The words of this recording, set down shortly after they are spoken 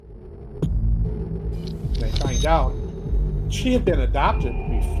find out she had been adopted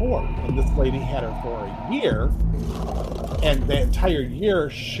before, and this lady had her for a year, and the entire year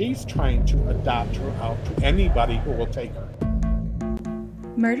she's trying to adopt her out to anybody who will take her.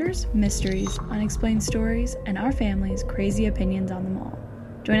 Murders, mysteries, unexplained stories, and our family's crazy opinions on them all.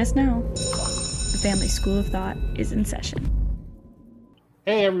 Join us now. The Family School of Thought is in session.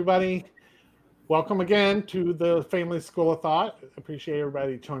 Hey everybody, welcome again to the Family School of Thought. Appreciate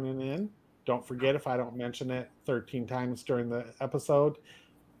everybody tuning in. Don't forget, if I don't mention it 13 times during the episode,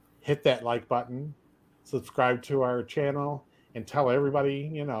 hit that like button, subscribe to our channel, and tell everybody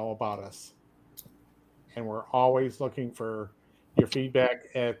you know about us. And we're always looking for your feedback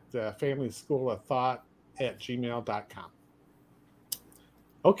at familyschoolofthought@gmail.com.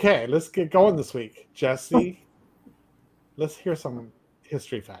 Okay, let's get going this week. Jesse, let's hear some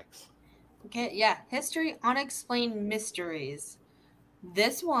history facts. Okay, yeah. History Unexplained Mysteries.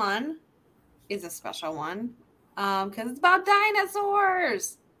 This one is a special one because it's about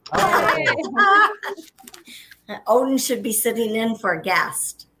dinosaurs. Oh. Odin should be sitting in for a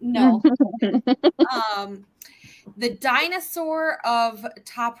guest. No. The dinosaur of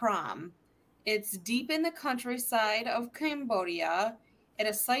Tapram. It's deep in the countryside of Cambodia at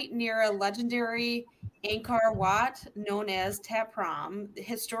a site near a legendary Angkor Wat known as Tapram.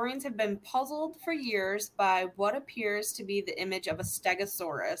 Historians have been puzzled for years by what appears to be the image of a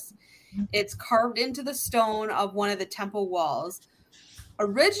stegosaurus. It's carved into the stone of one of the temple walls.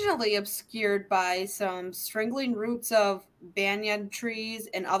 Originally obscured by some strangling roots of banyan trees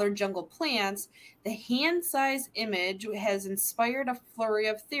and other jungle plants, the hand-sized image has inspired a flurry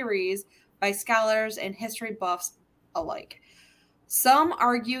of theories by scholars and history buffs alike. Some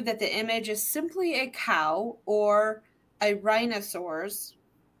argue that the image is simply a cow or a rhinoceros.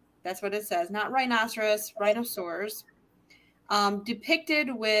 That's what it says, not rhinoceros, rhinoceros,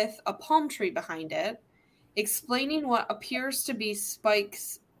 depicted with a palm tree behind it, explaining what appears to be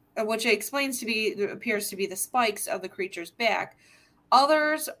spikes, which appears to be the spikes of the creature's back.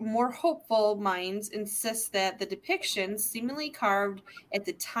 Others, more hopeful minds, insist that the depiction, seemingly carved at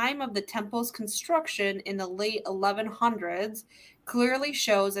the time of the temple's construction in the late 1100s, clearly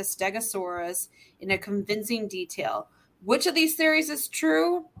shows a stegosaurus in a convincing detail. Which of these theories is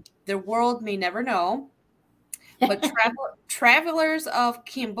true? The world may never know. But travelers of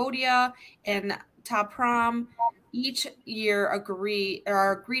Cambodia and Tapram each year are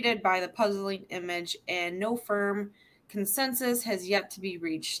greeted by the puzzling image, and no firm consensus has yet to be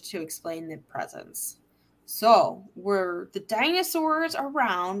reached to explain the presence. So, were the dinosaurs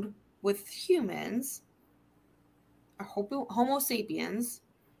around with humans, or Homo sapiens,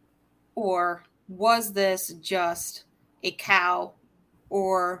 or was this just a cow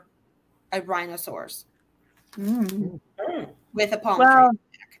or a rhinoceros? With a palm tree.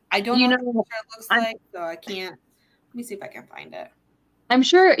 I don't know what it looks like, so I can't. Let me see if I can find it. I'm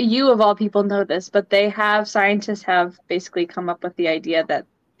sure you, of all people, know this, but scientists have basically come up with the idea that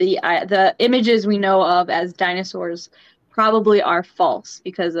the images we know of as dinosaurs probably are false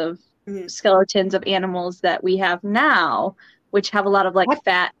because of skeletons of animals that we have now, which have a lot of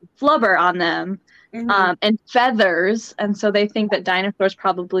fat flubber on them. And feathers, and so they think that dinosaurs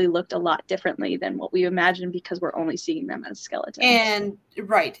probably looked a lot differently than what we imagine because we're only seeing them as skeletons. And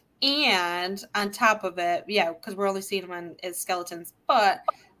on top of it, because we're only seeing them as skeletons, but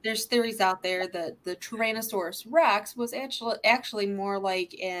there's theories out there that the Tyrannosaurus Rex was actually more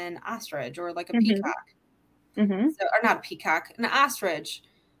like an ostrich or like a peacock, or not a peacock, an ostrich,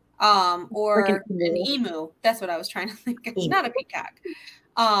 or an emu. That's what I was trying to think of. Not a peacock.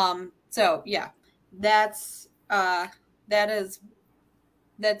 So yeah. That's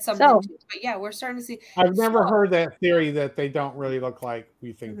something. But yeah, we're starting to see. I've never heard that theory that they don't really look like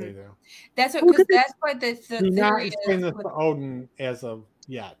we think they do. That's what the theory not is. explain this to Odin as of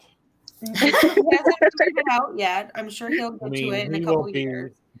yet. He hasn't figured it out yet. I'm sure he'll get to it in a couple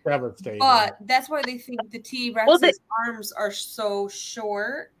years. Devastated. But that's why they think the T-Rex's arms are so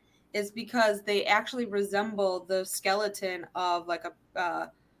short, is because they actually resemble the skeleton of like a.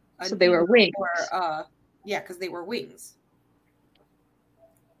 So they were wings. Because they were wings.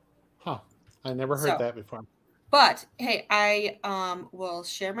 Huh. I never heard that before. But, hey, I will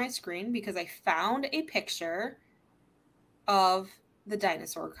share my screen because I found a picture of the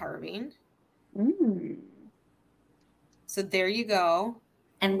dinosaur carving. So there you go.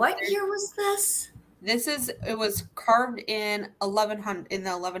 And what year was this? It was carved in the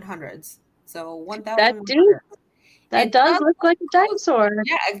 1100s. So 1000. That does look like a dinosaur.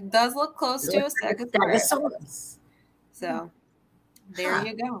 Yeah, it does look close to a stegosaurus. So, there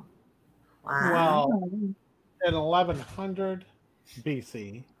you go. Wow. Well, in 1100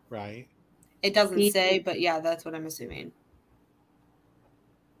 BC, right? It doesn't say, but yeah, that's what I'm assuming.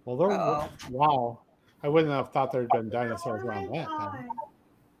 Well, wow. I wouldn't have thought there'd been dinosaurs around that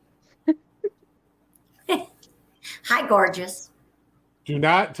then. Hi, gorgeous. Do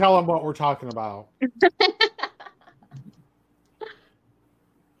not tell them what we're talking about.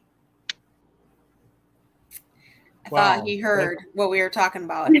 I thought he heard what we were talking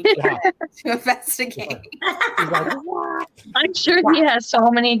about and he came to investigate. I'm sure he has so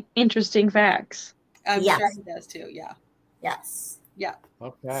many interesting facts. I'm sure he does too, yeah. Yes. Yeah.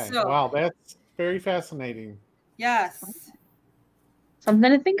 Okay. So, wow, that's very fascinating. Yes.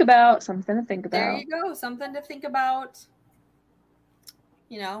 Something to think about. There you go. Something to think about.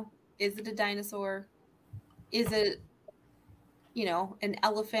 You know, is it a dinosaur? Is it, you know, an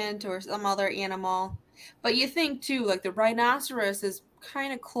elephant or some other animal? But you think too, like the rhinoceros is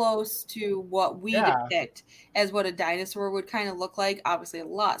kind of close to what we depict as what a dinosaur would kind of look like. Obviously a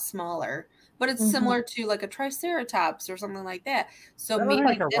lot smaller, but it's similar to like a triceratops or something like that. So maybe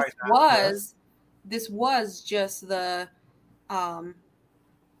like this was just the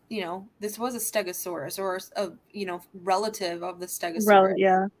you know, this was a stegosaurus or a, you know, relative of the stegosaurus.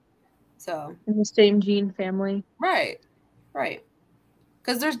 Yeah. So in the same gene family. Right.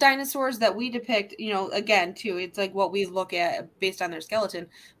 Because there's dinosaurs that we depict, you know, again, too, it's like what we look at based on their skeleton,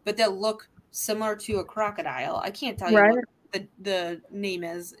 but they'll look similar to a crocodile. I can't tell you what the name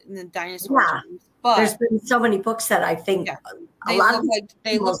is in the dinosaur terms, but there's been so many books that I think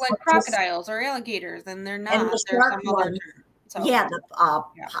they look like crocodiles or alligators, and they're not. And the shark one,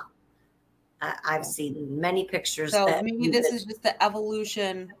 I've seen many pictures. So maybe this is just the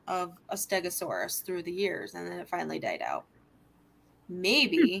evolution of a stegosaurus through the years, and then it finally died out.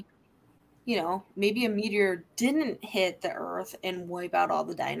 Maybe, you know, maybe a meteor didn't hit the Earth and wipe out all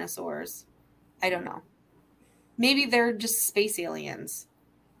the dinosaurs. I don't know. Maybe they're just space aliens.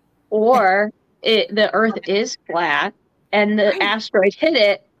 Or the Earth is flat and the asteroid hit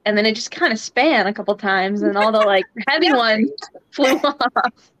it, and then it just kind of span a couple times, and all the like heavy ones flew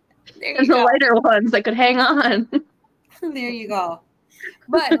off, and the lighter ones that could hang on. There you go.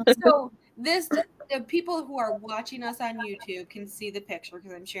 But so the people who are watching us on YouTube can see the picture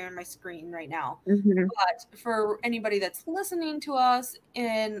because I'm sharing my screen right now. But for anybody that's listening to us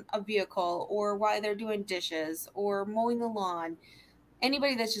in a vehicle or while they're doing dishes or mowing the lawn,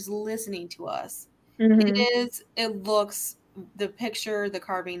 anybody that's just listening to us, the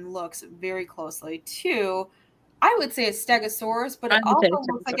carving looks very closely to, I would say, a stegosaurus, but it also looks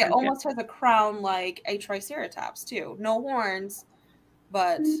like it almost has a crown like a triceratops too. No horns.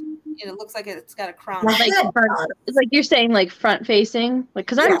 But it looks like it's got a crown. It's like you're saying, like front facing, like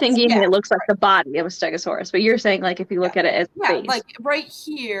because I'm thinking it looks like the body of a stegosaurus, but you're saying like if you look at it as face. Like right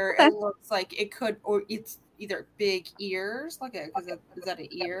here, it looks like it could, or it's either big ears, like is that an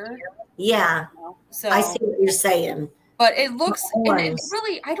ear? Yeah. So I see what you're saying. But it looks, and it's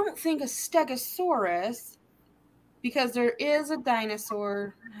really, I don't think a stegosaurus. Because there is a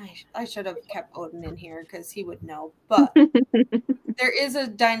dinosaur. I should have kept Odin in here because he would know. But there is a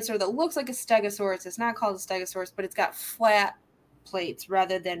dinosaur that looks like a stegosaurus. It's not called a stegosaurus, but it's got flat plates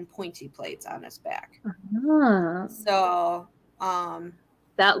rather than pointy plates on its back. So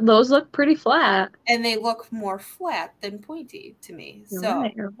those look pretty flat. And they look more flat than pointy to me.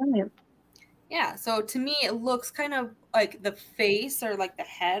 You're right. Yeah, so to me it looks kind of like the face or like the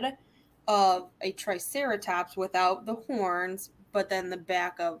head of a triceratops without the horns, but then the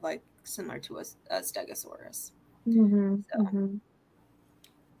back of like similar to a stegosaurus.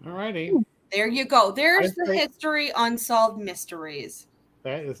 Alrighty. There you go. There's the history unsolved mysteries.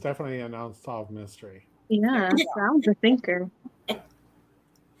 That is definitely an unsolved mystery. Yeah, sounds a thinker.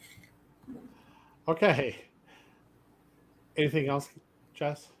 Okay. Anything else,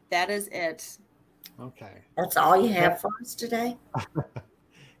 Jess? That is it. Okay. That's all you have for us today?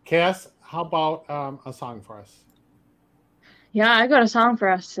 Cass, how about a song for us? Yeah, I got a song for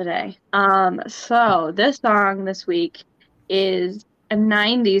us today. So this song this week is a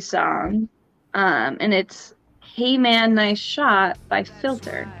 90s song, and it's Hey Man, Nice Shot by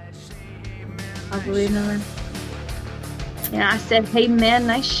Filter. I believe no one. Yeah, I said, Hey Man,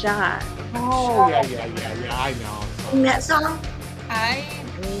 Nice Shot. Oh, yeah, I know. Sing that song? I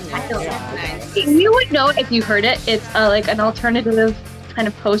don't recognize it. You would know it if you heard it. It's like an alternative kind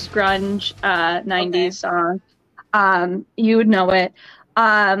of post-grunge 90s song. You would know it.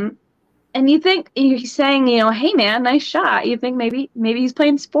 And you think he's saying, you know, hey man, nice shot. You think maybe he's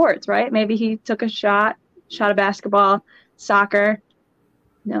playing sports, right? Maybe he took a shot of basketball, soccer.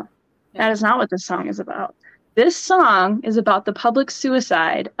 No, that is not what this song is about. This song is about the public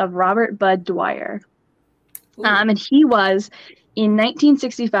suicide of Robert Bud Dwyer. And he was In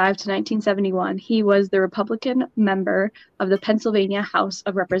 1965 to 1971, he was the Republican member of the Pennsylvania House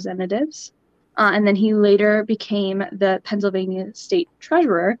of Representatives. And then he later became the Pennsylvania State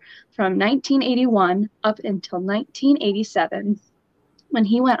Treasurer from 1981 up until 1987, when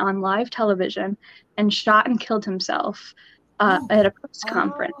he went on live television and shot and killed himself at a press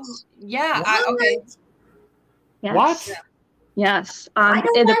conference. Yeah. Okay. Yes. What? Yes. I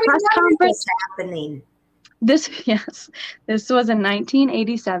don't At the press conference this happening. This was in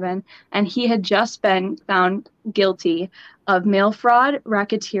 1987, and he had just been found guilty of mail fraud,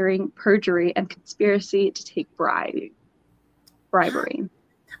 racketeering, perjury, and conspiracy to take bribery.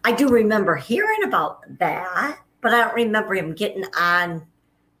 I do remember hearing about that, but I don't remember him getting on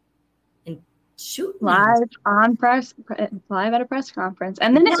and shooting live at a press conference.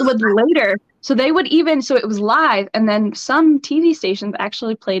 And then it would later, so they would even, so it was live, and then some TV stations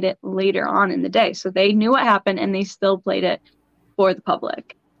actually played it later on in the day. So they knew what happened, and they still played it for the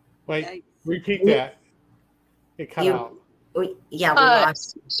public. Wait, repeat that. It cut out. We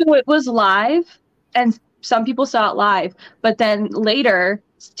lost. So it was live, and some people saw it live, but then later,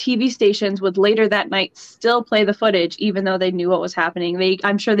 TV stations would later that night still play the footage, even though they knew what was happening.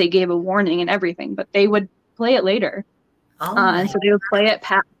 I'm sure they gave a warning and everything, but they would play it later. And so they would play it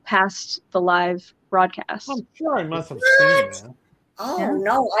past the live broadcast. I'm sure I must have seen that. Oh, yeah.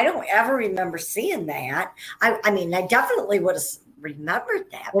 No, I don't ever remember seeing that. I mean, I definitely would have remembered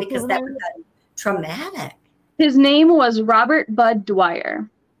that because that was traumatic. His name was Robert Bud Dwyer.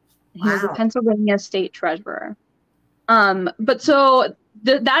 He was the Pennsylvania State Treasurer. But so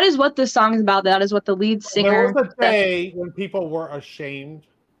that is what this song is about. That is what the lead singer. There was a day when people were ashamed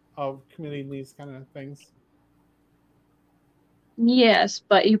of committing these kind of things. Yes,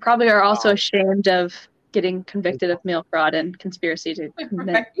 but you probably are also ashamed of getting convicted of mail fraud and conspiracy to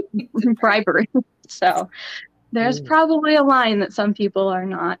commit bribery. So there's probably a line that some people are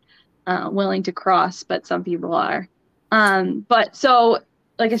not willing to cross, but some people are. But so,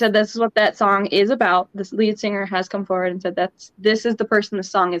 like I said, this is what that song is about. This lead singer has come forward and said this is the person the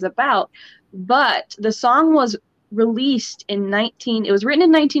song is about. But the song was released it was written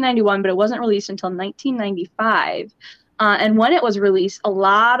in 1991, but it wasn't released until 1995. And when it was released, a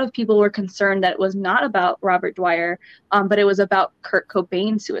lot of people were concerned that it was not about Robert Dwyer, but it was about Kurt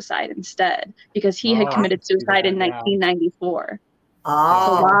Cobain's suicide instead, because he had committed suicide in 1994. So a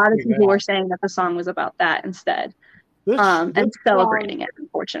lot of people were saying that the song was about that instead. And celebrating it,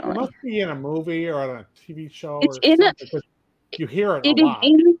 unfortunately. It must be in a movie or on a TV show. It's you hear it a lot.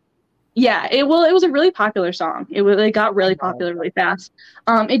 It was a really popular song. It got really popular really fast.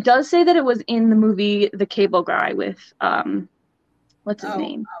 It does say that it was in the movie The Cable Guy with what's his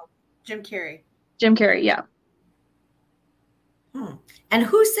name? Jim Carrey. Jim Carrey, yeah. And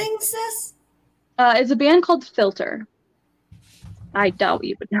who sings this? It's a band called Filter. I doubt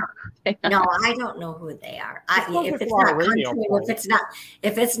you would know. No, I don't know who they are. If it's not country,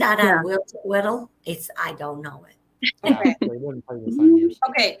 if it's not on Whittle, I don't know it.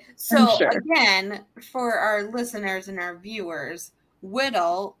 Okay, so again, for our listeners and our viewers,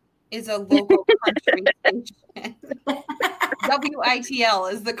 Whittle is a local country station.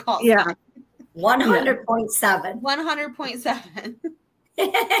 WITL is the call. Yeah, 100.7. 100.7.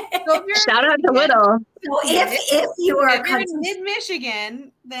 Shout out to Whittle. So if you are in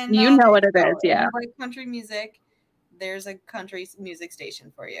mid-Michigan, then you know what it is. Yeah, like country music. There's a country music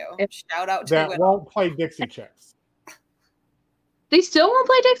station for you. Shout out to that Whittle. Won't play Dixie Chicks. They still won't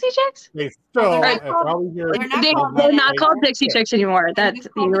play Dixie Chicks? They still. They're not called Dixie Chicks anymore. That's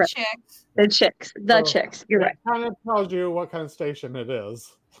the Chicks. The Chicks. The Chicks. You're right. Kind of tells you what kind of station it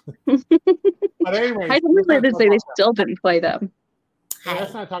is. But anyway, I didn't say they still didn't play them.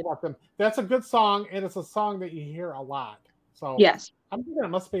 Let's not talk about them. That's a good song, and it's a song that you hear a lot. So yes, I'm thinking it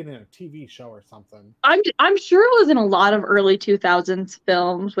must be in a TV show or something. I'm sure it was in a lot of early 2000s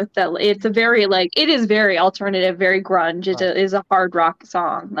films with that. It's it is very alternative, very grunge. It is a hard rock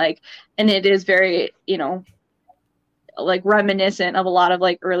song, and it is very, reminiscent of a lot of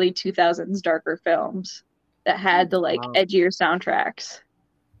early 2000s darker films that had the edgier soundtracks.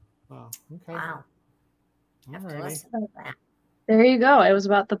 Oh, okay. Wow. There you go. It was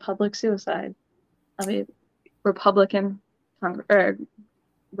about the public suicide of a Republican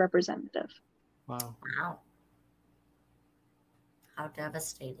representative. Wow. How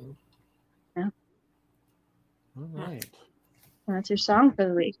devastating. Yeah. All right. That's your song for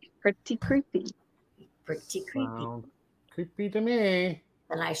the week. Pretty creepy. Pretty creepy. Wow. Creepy to me.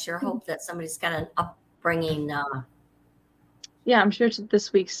 And I sure hope that somebody's got an upbringing. Yeah, I'm sure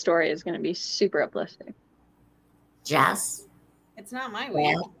this week's story is going to be super uplifting. Jess? It's not my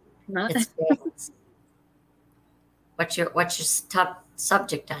week. It's What's your top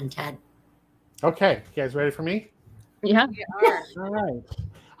subject on, Ted? Okay, you guys ready for me? Yeah. We are. All right.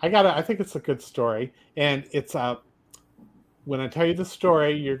 I think it's a good story. And it's when I tell you the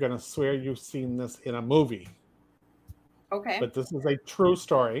story, you're gonna swear you've seen this in a movie. Okay. But this is a true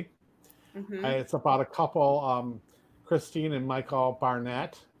story. Mm-hmm. It's about a couple, Christine and Michael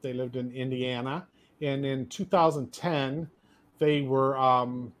Barnett. They lived in Indiana, and in 2010, they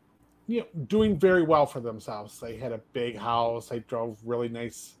were doing very well for themselves. They had a big house. They drove really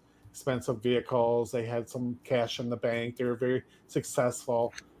nice, expensive vehicles. They had some cash in the bank. They were very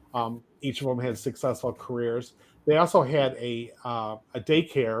successful. Each of them had successful careers. They also had a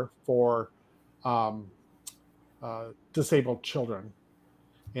daycare for um, disabled children,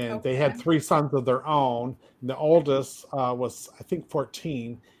 and they had Okay. 3 sons of their own. And the oldest was, I think,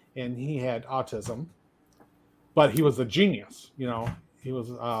 14, and he had autism, but he was a genius.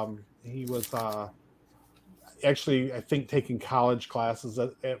 He was actually, I think, taking college classes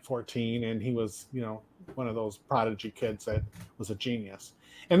at 14, and he was, one of those prodigy kids that was a genius.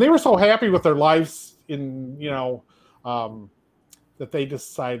 And they were so happy with their lives that they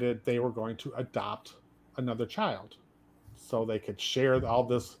decided they were going to adopt another child so they could share all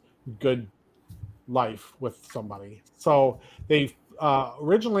this good life with somebody. So they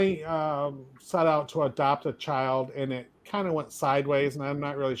originally set out to adopt a child, and it kind of went sideways, and I'm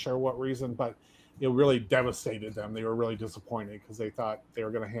not really sure what reason, but it really devastated them. They were really disappointed because they thought they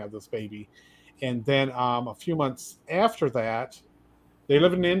were going to have this baby. And then a few months after that, they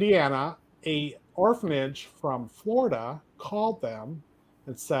live in Indiana. A orphanage from Florida called them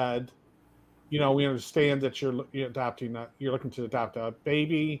and said, we understand that you're looking to adopt a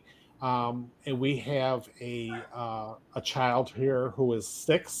baby, and we have a child here who is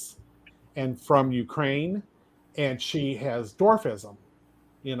 6 and from Ukraine, and she has dwarfism,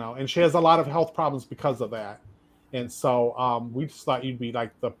 and she has a lot of health problems because of that. And so we just thought you'd be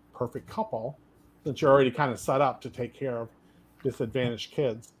like the perfect couple since you're already kind of set up to take care of disadvantaged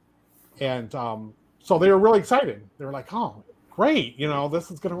kids. And so they were really excited. They were like, oh, great,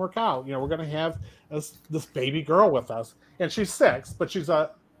 this is going to work out. We're going to have this baby girl with us. And she's 6, but she's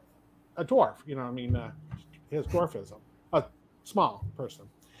a dwarf, he has dwarfism, a small person.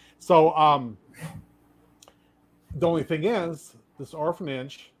 So the only thing is, this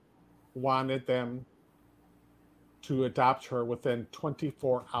orphanage wanted them to adopt her within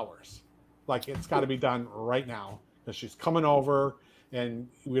 24 hours. Like, it's got to be done right now because she's coming over and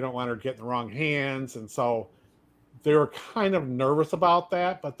we don't want her to get in the wrong hands. And so they were kind of nervous about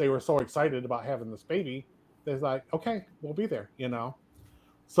that, but they were so excited about having this baby. They're like, okay, we'll be there,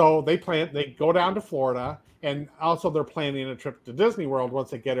 So they go down to Florida, and also they're planning a trip to Disney World. Once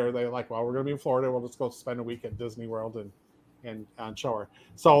they get her, they're like, well, we're going to be in Florida. We'll just go spend a week at Disney World and show her.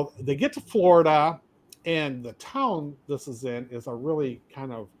 So they get to Florida, and the town this is in is a really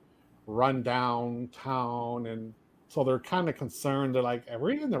kind of rundown town. And so they're kind of concerned. They're like, are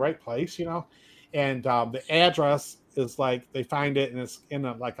we in the right place, And the address is like, they find it, and it's in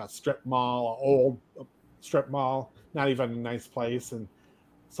like a strip mall, an old strip mall, not even a nice place. And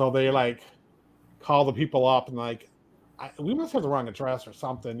so they like call the people up and like, we must have the wrong address or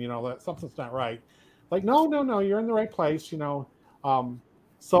something, that something's not right. Like, no, you're in the right place,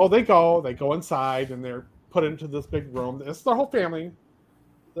 So they go inside, and they're put into this big room. It's their whole family,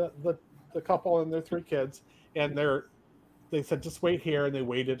 the couple and their 3 kids, and they said, just wait here. And they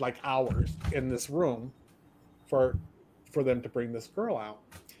waited like hours in this room for them to bring this girl out.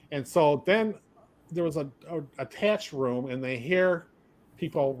 And so then there was a attached room, and they hear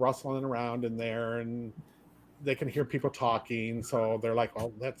people rustling around in there, and they can hear people talking. So they're like,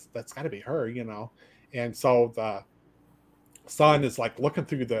 well, that's got to be her, And so the son is like looking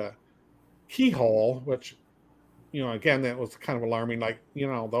through the keyhole, which, again, that was kind of alarming. Like, the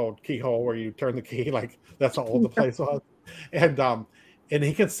old keyhole where you turn the key, like that's how old the place was. And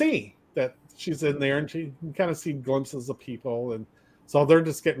he can see that she's in there, and she can kind of see glimpses of people. And so they're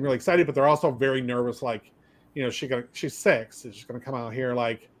just getting really excited, but they're also very nervous. Like, she's 6. She's going to come out here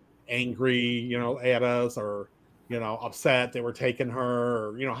like angry, at us, or, upset that we're taking her,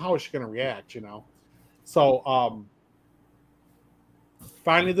 or, how is she going to react, So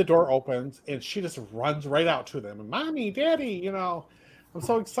finally the door opens, and she just runs right out to them. And mommy, daddy, I'm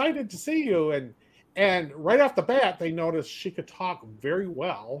so excited to see you. And right off the bat, they noticed she could talk very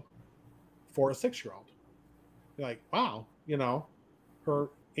well for a 6-year-old. You're like, wow, her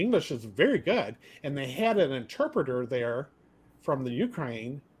English is very good. And they had an interpreter there from the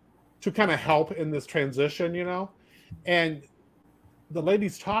Ukraine to kind of help in this transition, And the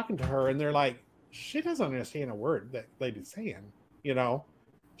lady's talking to her, and they're like, she doesn't understand a word that lady's saying,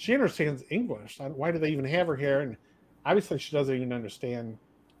 She understands English. Why do they even have her here? And obviously she doesn't even understand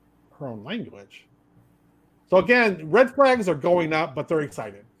her own language. So again, red flags are going up, but they're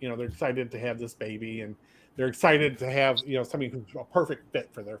excited. They're excited to have this baby, and they're excited to have somebody who's a perfect fit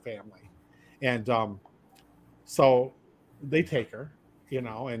for their family. And so they take her,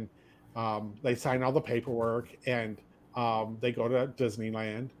 and they sign all the paperwork, and they go to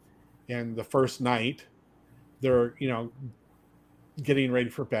Disneyland. And the first night, they're getting ready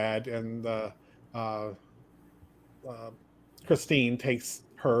for bed, and Christine takes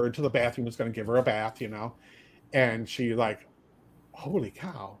her to the bathroom, is going to give her a bath, and she like, holy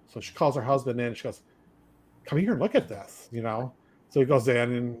cow. So she calls her husband in, and she goes, come here and look at this, So he goes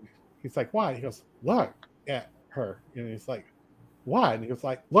in, and he's like, what? He goes, look at her. And he's like, what? And he goes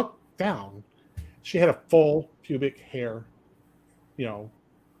like, look down. She had a full pubic hair, in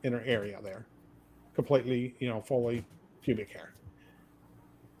her area there. Completely, fully pubic hair.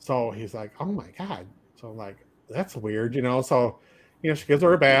 So he's like, oh my God. So I'm like, that's weird, So, she gives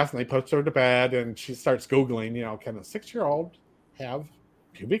her a bath, and they put her to bed, and she starts Googling, can a 6-year-old have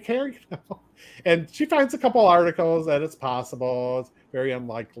pubic hair? And she finds a couple articles that it's possible. It's very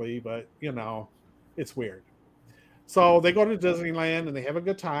unlikely, but, it's weird. So they go to Disneyland, and they have a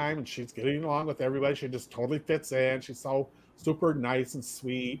good time, and she's getting along with everybody. She just totally fits in. She's so super nice and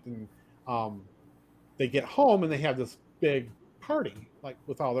sweet. And they get home, and they have this big party, like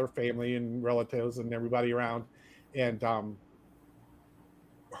with all their family and relatives and everybody around. And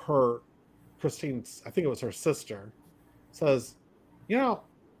Christine's, I think it was her sister, says,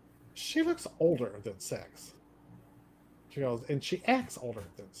 she looks older than 6. She goes, and she acts older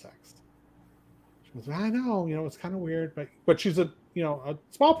than 6. She goes, I know, it's kind of weird, but she's a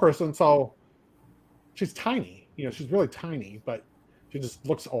small person, so she's tiny. She's really tiny, but she just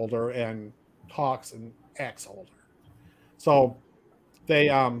looks older and talks and acts older. So they,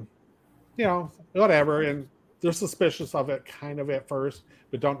 whatever, and they're suspicious of it kind of at first,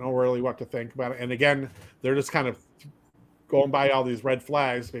 but don't know really what to think about it. And again, they're just kind of going by all these red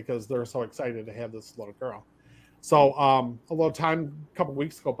flags because they're so excited to have this little girl. So a little time, a couple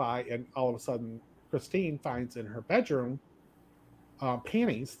weeks go by, and all of a sudden, Christine finds in her bedroom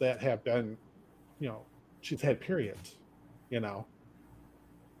panties that have been, she's had periods,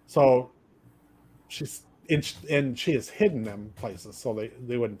 So she's and she has hidden them places so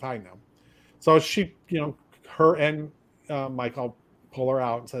they wouldn't find them. So she, her and Michael pull her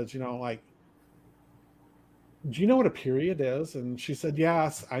out and says, like, do you know what a period is? And she said,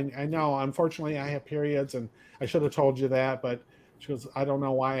 yes, I know. Unfortunately, I have periods, and I should have told you that. But she goes, I don't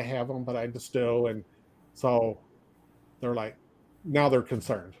know why I have them, but I just do. And so they're like, now they're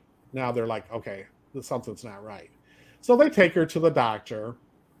concerned. Now they're like, okay, something's not right. So they take her to the doctor.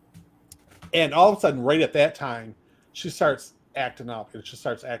 And all of a sudden, right at that time, she starts acting up, and she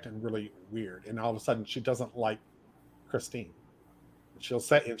starts acting really weird. And all of a sudden, she doesn't like Christine. She'll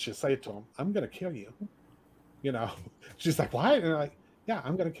say to him, I'm going to kill you. She's like, what? And they're like, yeah,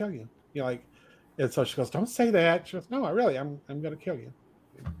 I'm going to kill you. And so she goes, don't say that. She goes, no, I'm going to kill you.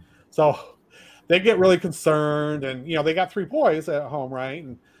 So they get really concerned, and, they got 3 boys at home, right?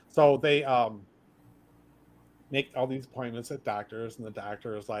 And so they make all these appointments at doctors, and the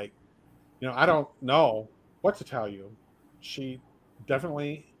doctor is like, I don't know what to tell you. She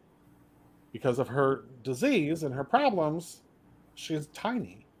definitely, because of her disease and her problems, she's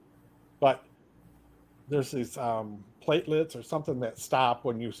tiny. But there's these platelets or something that stop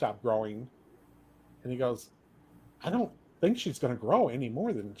when you stop growing. And he goes, I don't think she's going to grow any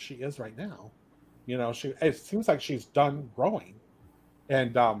more than she is right now. It seems like she's done growing.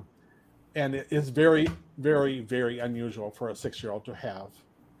 And it is very, very, very unusual for a 6-year-old to have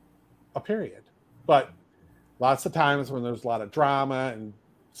a period. But lots of times when there's a lot of drama and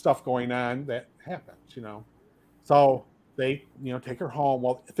stuff going on, that happens, So they, take her home.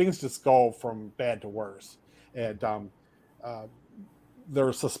 Well, things just go from bad to worse. And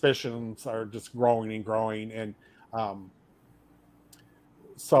their suspicions are just growing and growing. And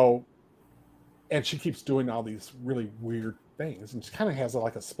and she keeps doing all these really weird things. And she kind of has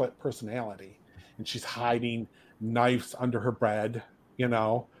like a split personality. And she's hiding knives under her bed,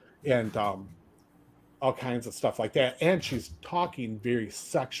 and all kinds of stuff like that. And she's talking very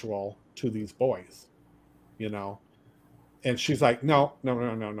sexual to these boys, And she's like, no.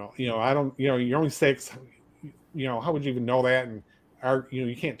 I don't, you're only 6. How would you even know that? And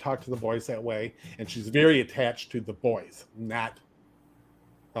you can't talk to the boys that way. And she's very attached to the boys, not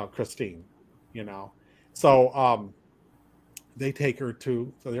Christine, So they take her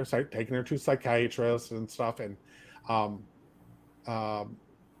to, so they're taking her to psychiatrists and stuff. And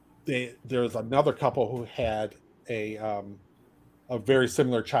there's another couple who had a very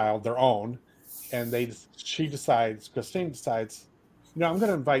similar child, their own, and Christine decides, I'm going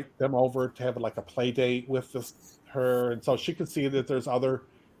to invite them over to have like a play date with her, and so she can see that there's other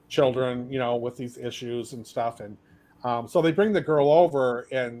children, with these issues and stuff, and so they bring the girl over,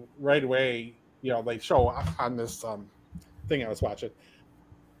 and right away, they show on this thing I was watching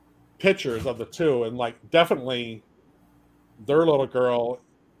pictures of the two, and like definitely their little girl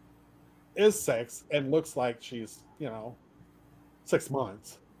is 6 and looks like she's 6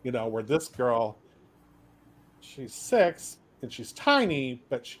 months, where this girl, she's 6 and she's tiny,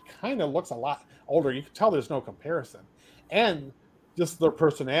 but she kind of looks a lot older. You can tell there's no comparison. And just their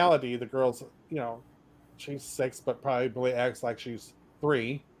personality, the girl's, she's 6, but probably acts like she's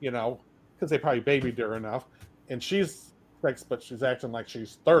 3, because they probably babied her enough. And she's 6, but she's acting like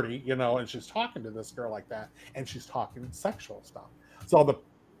she's 30, and she's talking to this girl like that. And she's talking sexual stuff. So the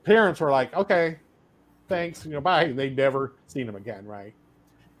parents were like, okay, thanks, bye. And they never seen him again, right?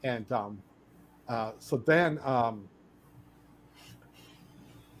 And so then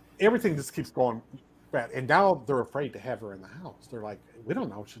everything just keeps going bad. And now they're afraid to have her in the house. They're like, we don't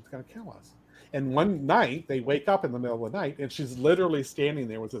know if she's going to kill us. And one night, they wake up in the middle of the night, and she's literally standing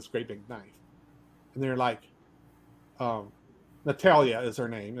there with this great big knife. And they're like, Natalia is her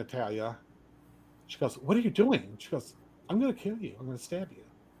name, Natalia. She goes, what are you doing? She goes, I'm going to kill you. I'm going to stab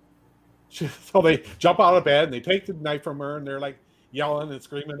you. So they jump out of bed, and they take the knife from her, and they're like yelling and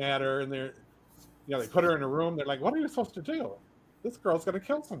screaming at her, and they're, they put her in a room. They're like, what are you supposed to do? This girl's going to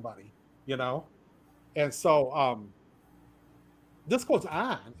kill somebody, And so this goes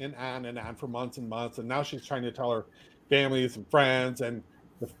on and on and on for months and months. And now she's trying to tell her families and friends, and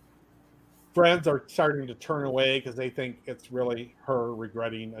the friends are starting to turn away because they think it's really her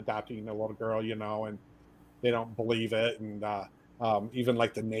regretting adopting a little girl, and they don't believe it. And even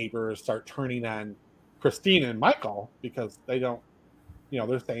like the neighbors start turning on Christine and Michael because they don't,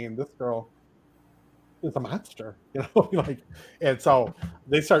 they're saying this girl is a monster, and so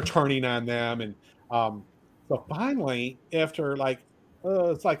they start turning on them. And so finally, after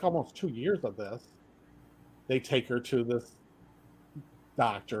it's like almost 2 years of this, they take her to this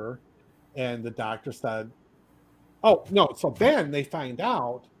doctor, and the doctor said, oh no. So then they find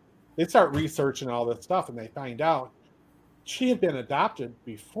out, they start researching all this stuff, and they find out she had been adopted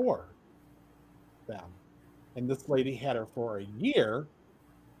before them, and this lady had her for a year.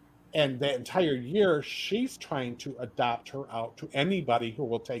 And the entire year, she's trying to adopt her out to anybody who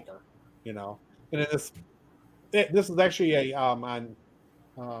will take her, And this is actually a on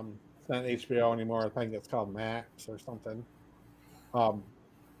it's not HBO anymore. I think it's called Max or something.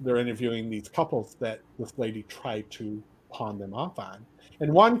 They're interviewing these couples that this lady tried to pawn them off on,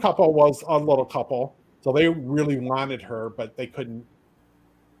 and one couple was a little couple, so they really wanted her, but they couldn't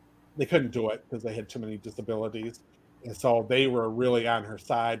do it because they had too many disabilities. And so they were really on her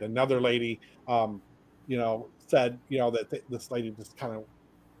side. Another lady, said, that this lady just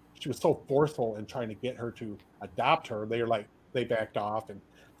she was so forceful in trying to get her to adopt her. They backed off. And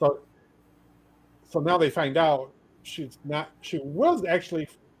so now they find out she was actually,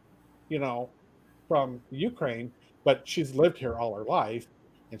 from Ukraine, but she's lived here all her life,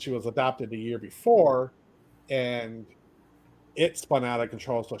 and she was adopted a year before, and it spun out of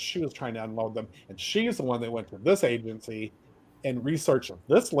control. So she was trying to unload them, and she's the one that went to this agency and researched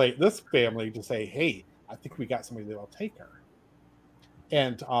this family to say, hey, I think we got somebody that will take her.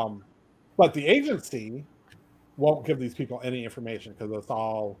 And but the agency won't give these people any information because it's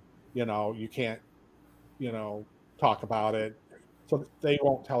all, you can't, talk about it. So they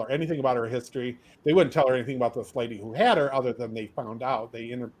won't tell her anything about her history. They wouldn't tell her anything about this lady who had her, other than they found out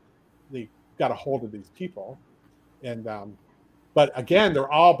they got a hold of these people. And but again,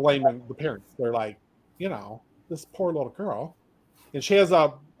 they're all blaming the parents. They're like, this poor little girl, and she has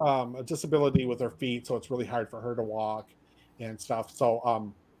a disability with her feet, so it's really hard for her to walk and stuff.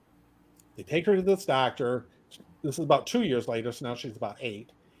 So they take her to this doctor. This is about 2 years later, so now she's about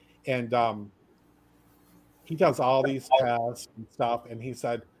 8, and he does all these tests and stuff, and he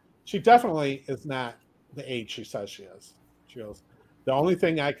said she definitely is not the age she says she is. She goes, the only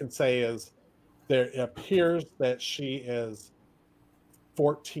thing I can say is it appears that she is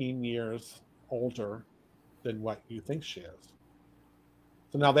 14 years older than what you think she is.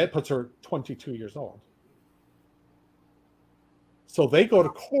 So now that puts her 22 years old. So they go to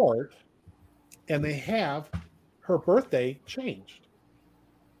court, and they have her birthday changed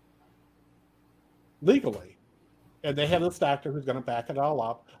legally. And they have this doctor who's going to back it all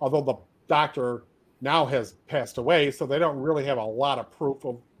up, although the doctor now has passed away, so they don't really have a lot of proof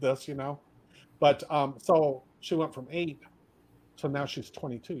of this, But so she went from 8, so now she's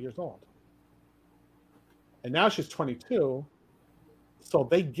 22 years old. And now she's 22, so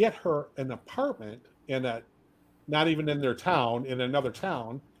they get her an apartment not even in their town, in another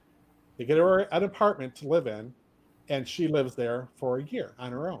town. They get her an apartment to live in, and she lives there for a year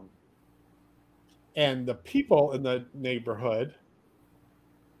on her own. And the people in the neighborhood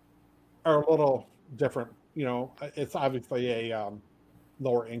are a little different. It's obviously a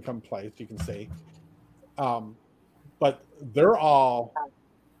lower income place, you can see. But they're all,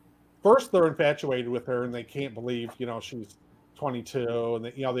 first they're infatuated with her and they can't believe, she's 22. And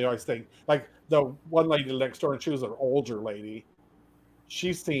they always think, like the one lady next door, and she was an older lady.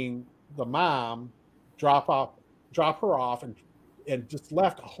 She's seen the mom drop her off and just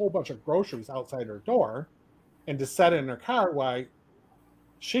left a whole bunch of groceries outside her door and just sat in her car while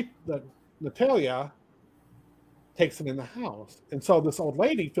Natalia takes it in the house. And so this old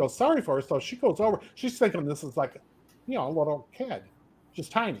lady feels sorry for her. So she goes over. She's thinking this is like, a little kid,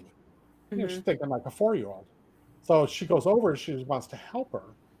 just tiny. She's thinking like a 4-year-old. So she goes over and she wants to help her.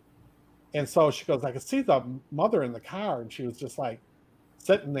 And so she goes, I could see the mother in the car. And she was just like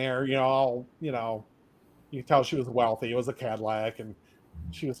sitting there, all, you can tell she was wealthy. It was a Cadillac. And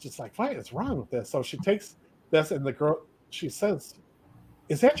she was just like, what is wrong with this? So she takes this, and the girl, she says,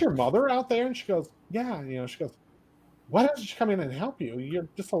 is that your mother out there? And she goes, yeah. She goes, why doesn't she come in and help you? You're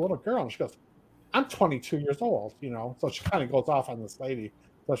just a little girl. And she goes, I'm 22 years old, So she kind of goes off on this lady.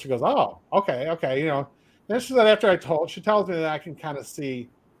 So she goes, oh, okay. Then she said, after she tells me that I can kind of see,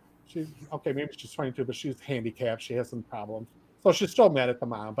 maybe she's 22, but she's handicapped. She has some problems. So she's still mad at the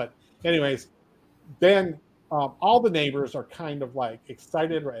mom. But anyways, then all the neighbors are kind of like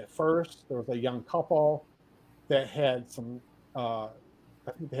excited right at first. There was a young couple that had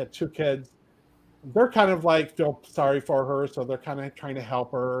I think they had 2 kids. They're kind of like feel sorry for her. So they're kind of trying to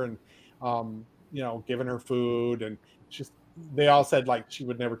help her and, giving her food. And they all said like she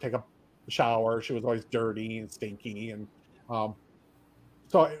would never take a shower. She was always dirty and stinky. And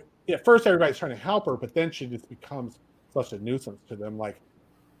so at first everybody's trying to help her, but then she just becomes such a nuisance to them. Like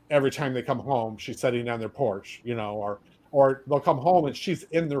every time they come home, she's sitting on their porch, or they'll come home and she's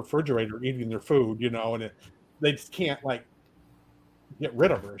in the refrigerator eating their food, and they just can't like get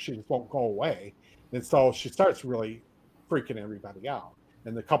rid of her. She just won't go away. And so she starts really freaking everybody out.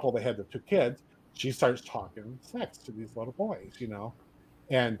 And the couple that had the 2 kids, she starts talking sex to these little boys,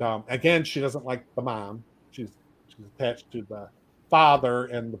 And again, she doesn't like the mom. She's attached to the father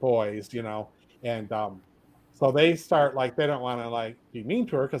and the boys, And so they start like, they don't want to like be mean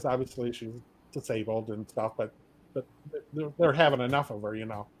to her because obviously she's disabled and stuff, but they're having enough of her,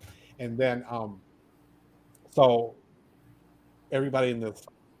 And then so everybody in this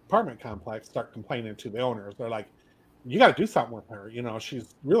apartment complex start complaining to the owners. They're like, you got to do something with her.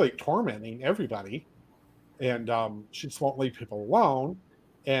 She's really tormenting everybody, and she just won't leave people alone.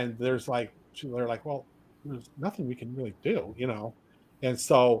 And they're like, well, there's nothing we can really do, And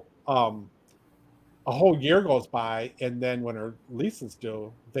so a whole year goes by, and then when her lease is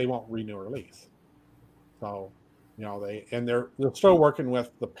due, they won't renew her lease. So, they're still working with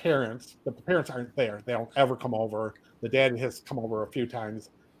the parents, but the parents aren't there. They don't ever come over. The dad has come over a few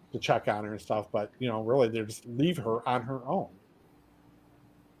times to check on her and stuff, but really they just leave her on her own.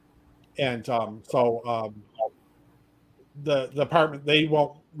 And the apartment, they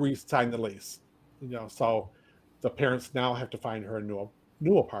won't re-sign the lease, so the parents now have to find her a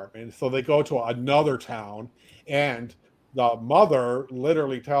new apartment. So they go to another town, and the mother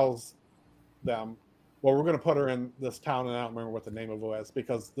literally tells them, well, we're going to put her in this town, and I don't remember what the name of it was,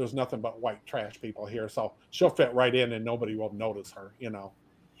 because there's nothing but white trash people here, so she'll fit right in and nobody will notice her,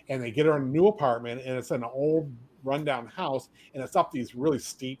 And they get her in a new apartment, and it's an old rundown house, and it's up these really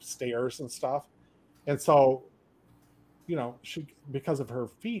steep stairs and stuff. And so, she, because of her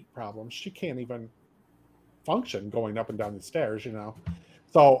feet problems, she can't even function going up and down the stairs,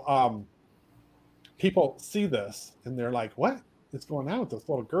 So people see this and they're like, what is going on with this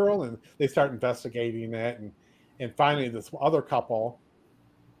little girl? And they start investigating it. And finally, this other couple,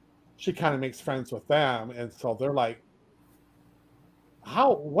 she kind of makes friends with them. And so they're like,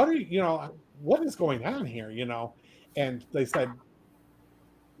 what is going on here? And they said,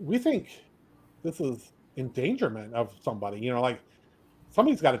 we think this is endangerment of somebody, like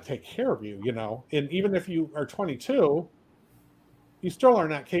somebody's got to take care of you, and even if you are 22, you still are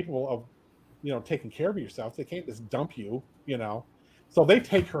not capable of, taking care of yourself. They can't just dump you, so they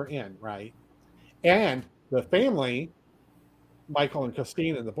take her in, right? And the family, Michael and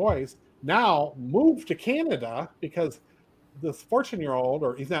Christine and the boys, now move to Canada because this 14-year-old,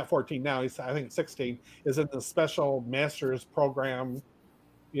 or he's not 14 now, he's I think 16, is in the special master's program,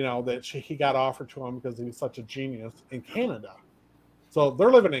 that he got offered to him because he was such a genius in Canada. So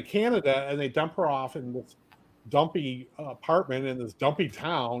they're living in Canada, and they dump her off in this dumpy apartment in this dumpy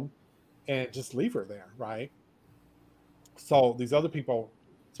town and just leave her there, right? So these other people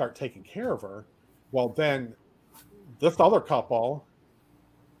start taking care of her. Well, then this other couple,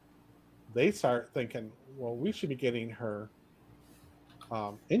 they start thinking, well, we should be getting her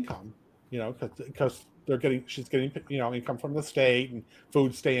income, because she's getting, income from the state and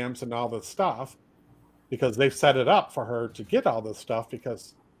food stamps and all this stuff, because they've set it up for her to get all this stuff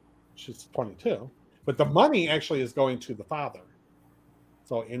because she's 22. But the money actually is going to the father.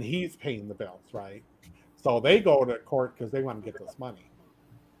 So, and he's paying the bills, right? So they go to court because they want to get this money,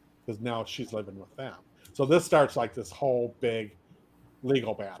 because now she's living with them. So this starts like this whole big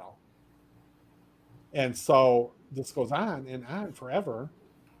legal battle. And so this goes on and on forever.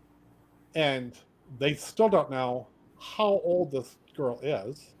 And they still don't know how old this girl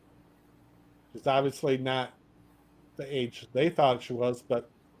is. She's obviously not the age they thought she was, but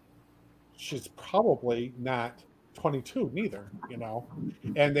she's probably not 22 neither,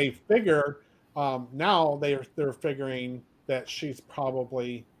 And they figure now they're figuring that she's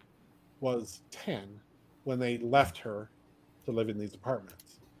probably was 10 when they left her to live in these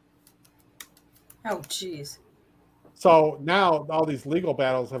apartments. Oh, geez. So now all these legal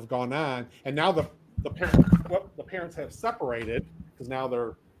battles have gone on, and now the parents have separated because now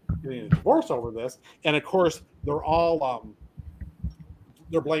they're getting a divorce over this, and of course they're all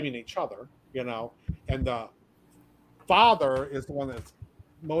they're blaming each other, and the father is the one that's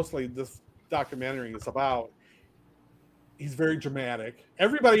mostly this documentary is about. He's very dramatic.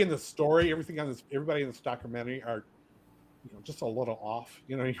 Everybody in the story, everybody in this documentary are, just a little off.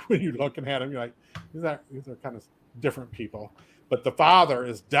 When you're looking at him, you're like, these are kind of different people. But the father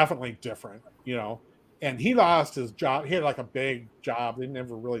is definitely different, And he lost his job. He had like a big job. They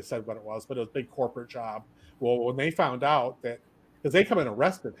never really said what it was, but it was a big corporate job. Well, when they found out that, because they come and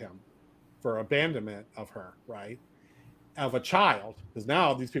arrested him for abandonment of her, right? Of a child, because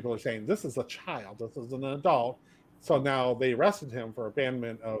now these people are saying this is a child, this is an adult. So now they arrested him for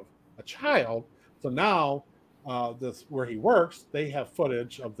abandonment of a child. So now this where he works, they have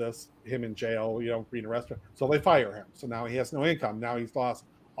footage of this, him in jail, being arrested. So they fire him. So now he has no income. Now he's lost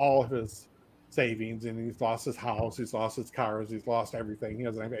all of his savings, and he's lost his house, he's lost his cars, he's lost everything. He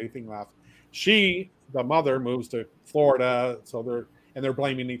doesn't have anything left. The mother, moves to Florida, so they're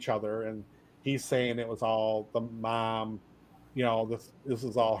blaming each other, and he's saying it was all the mom. This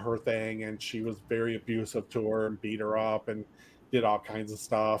is all her thing, and she was very abusive to her and beat her up and did all kinds of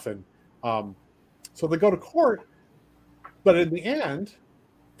stuff. And so they go to court, but in the end,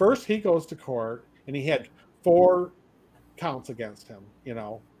 first he goes to court, and he had 4 counts against him,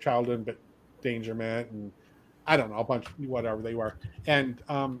 child endangerment, and I don't know, a bunch, whatever they were. And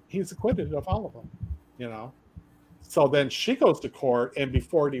he's acquitted of all of them, So then she goes to court, and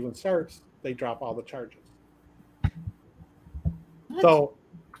before it even starts, they drop all the charges. So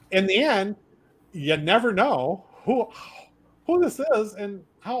in the end, you never know who this is and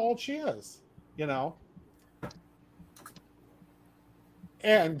how old she is,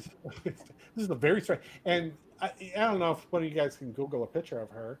 And this is a very strange. And I don't know if one of you guys can Google a picture of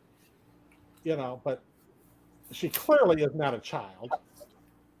her, but she clearly is not a child.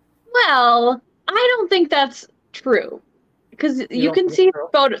 Well, I don't think that's true, because you can see her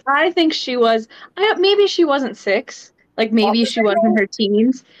photo. I think she was. Maybe she wasn't 6. Like maybe she was in her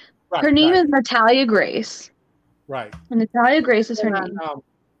teens. Right, her name is Natalia Grace. Right. And Natalia Grace is her name.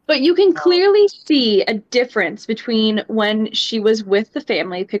 But you can clearly see a difference between when she was with the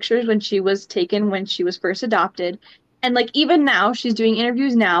family, pictures when she was taken when she was first adopted, and like even now, she's doing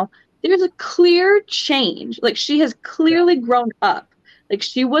interviews now. There's a clear change. Like she has clearly grown up. Like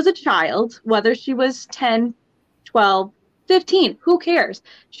she was a child, whether she was 10, 12, 15, who cares?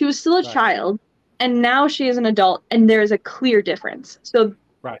 She was still a child. And now she is an adult, and there is a clear difference. So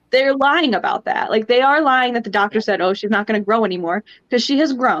they're lying about that. Like they are lying that the doctor said, "Oh, she's not going to grow anymore," because she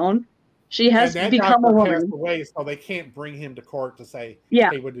has grown. She has become a woman. Passed away, so they can't bring him to court to say,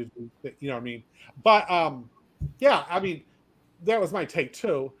 "Hey, what did you know what I mean?" But I mean, that was my take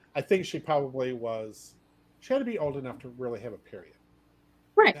too. I think she probably was. She had to be old enough to really have a period.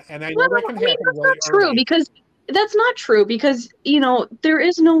 Right. And I know that can happen. That's not true because. That's not true because, there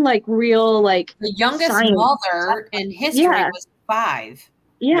is no like real like the youngest science. mother in history was 5.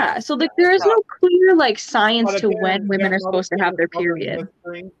 Yeah. So like there is no clear like science to when women are supposed to have their period.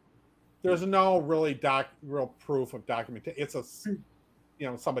 There's no really real proof of documentation. It's a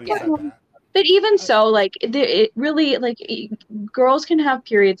somebody said that. But even so, like it really like girls can have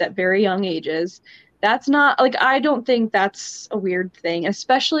periods at very young ages. That's not like I don't think that's a weird thing,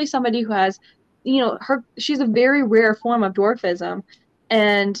 especially somebody who has she's a very rare form of dwarfism,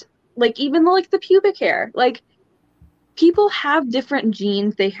 and like even like the pubic hair, like people have different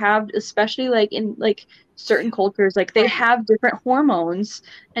genes. They have, especially like in like certain cultures, like they have different hormones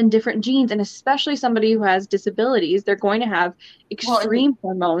and different genes, and especially somebody who has disabilities, they're going to have extreme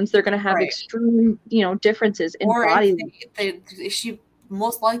hormones. They're going to have extreme, differences in body. She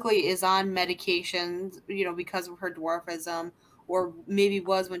most likely is on medications, because of her dwarfism, or maybe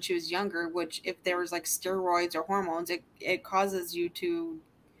was when she was younger, which if there was like steroids or hormones, it causes you to,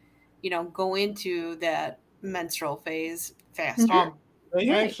 go into that menstrual phase faster. They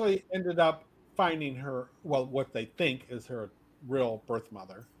actually ended up finding her, what they think is her real birth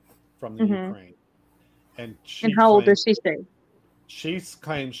mother from the Ukraine. And how old does she say? She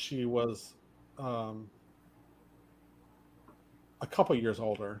claims she was a couple years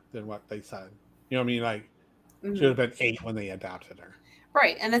older than what they said. You know what I mean? Like, she would have been 8 when they adopted her.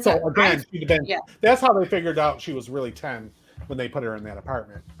 Right. And it's she'd have been, that's how they figured out she was really 10 when they put her in that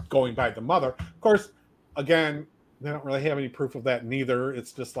apartment, going by the mother. Of course, again, they don't really have any proof of that neither.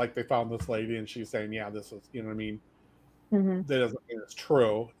 It's just like they found this lady and she's saying, yeah, this was, you know what I mean? That doesn't mean it's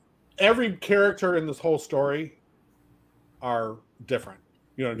true. Every character in this whole story are different.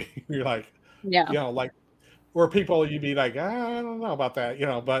 You know what I mean? You're like, like, where people you'd be like, I don't know about that,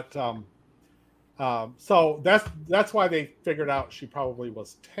 but so that's why they figured out she probably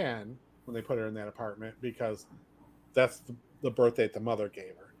was 10 when they put her in that apartment, because that's the birth date the mother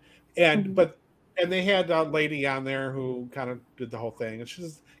gave her. And and they had a lady on there who kind of did the whole thing,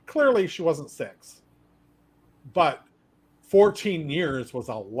 and clearly she wasn't 6, but 14 years was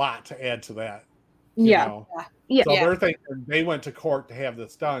a lot to add to that. So they're thinking they went to court to have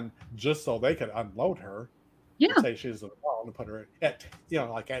this done just so they could unload her. Say she's an adult and put her at,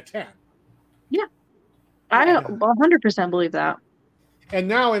 like at 10. Yeah. I 100% believe that. And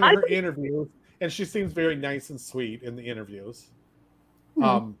now in her interviews, and she seems very nice and sweet in the interviews.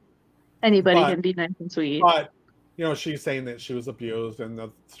 Anybody can be nice and sweet. But, she's saying that she was abused, and the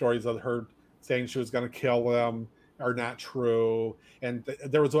stories of her saying she was going to kill them are not true. And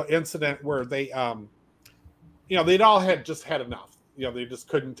there was an incident where they, they'd all just had enough. They just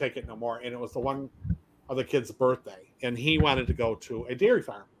couldn't take it no more. And it was the one of the kid's birthday, and he wanted to go to a dairy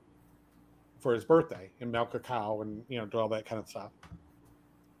farm for his birthday and milk a cow and do all that kind of stuff.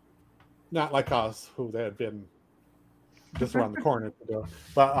 Not like us, who had been just around the corner to do it.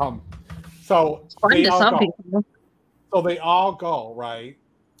 But so they all go. So they all go, right?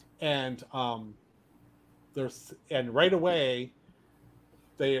 And right away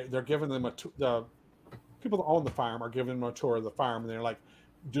they're giving them the people that own the farm are giving them a tour of the farm, and they're like,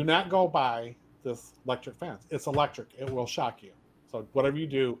 do not go by this electric fence. It's electric. It will shock you. So whatever you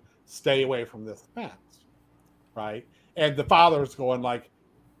do, stay away from this fence, right? And the father's going like,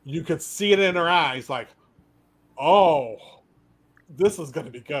 you could see it in her eyes, like, oh, this is going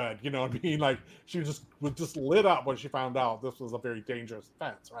to be good. You know what I mean? Like, she was just lit up when she found out this was a very dangerous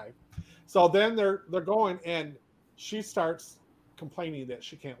fence, right? So then they're going, and she starts complaining that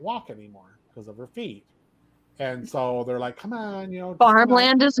she can't walk anymore because of her feet. And so they're like, come on,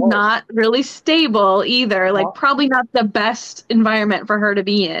 farmland is not really stable either. Like, probably not the best environment for her to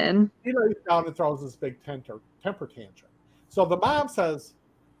be in. He lays down and throws this big temper tantrum. So the mom says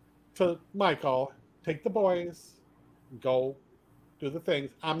to Michael, take the boys, go do the things.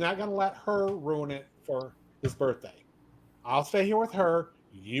 I'm not going to let her ruin it for his birthday. I'll stay here with her.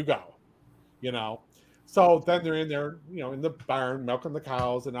 You go, So then they're in there, in the barn milking the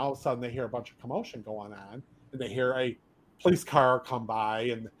cows, and all of a sudden they hear a bunch of commotion going on. And they hear a police car come by,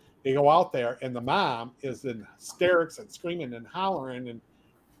 and they go out there, and the mom is in hysterics and screaming and hollering and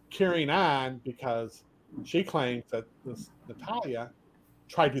carrying on because she claims that this Natalia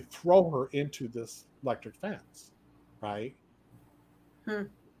tried to throw her into this electric fence, right?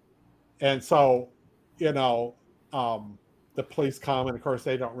 And so, the police come, and of course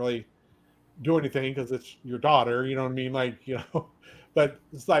they don't really do anything because it's your daughter, you know what I mean? Like, but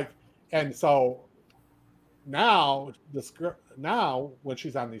it's like, and so now when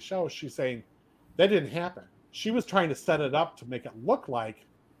she's on these shows, she's saying that didn't happen. She was trying to set it up to make it look like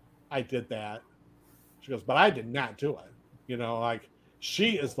I did that. She goes, but I did not do it. Like,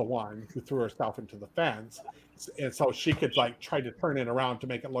 she is the one who threw herself into the fence, and so she could like try to turn it around to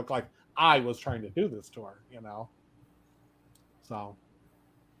make it look like I was trying to do this to her. So,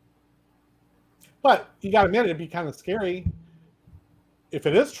 but you got to admit, it'd be kind of scary if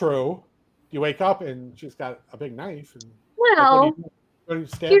it is true. You wake up and she's got a big knife. And well,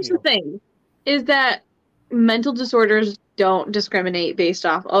 here's the thing, is that mental disorders don't discriminate based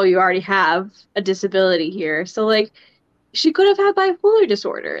off, oh, you already have a disability here. So, like, she could have had bipolar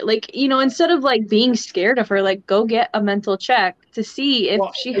disorder. Like, instead of, like, being scared of her, like, go get a mental check to see if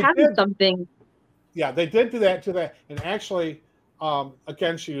she has something. Yeah, they did do that to that. And actually,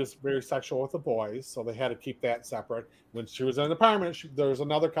 again, she was very sexual with the boys, so they had to keep that separate. When she was in an apartment, there was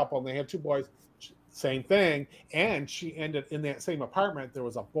another couple, and they had two boys. Same thing. And she ended in that same apartment. There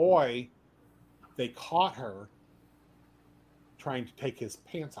was a boy. They caught her trying to take his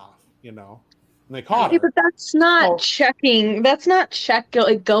pants off, and they caught her. But that's not checking. That's not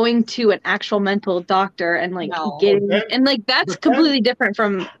going to an actual mental doctor and getting and that's completely different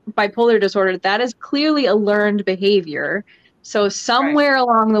from bipolar disorder. That is clearly a learned behavior. So somewhere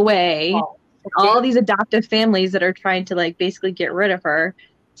along the way, all these adoptive families that are trying to basically get rid of her,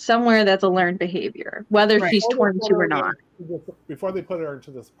 somewhere that's a learned behavior, whether she's 22 or not. Before they put her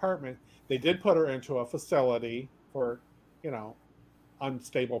into this apartment, they did put her into a facility for,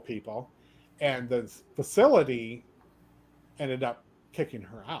 unstable people. And the facility ended up kicking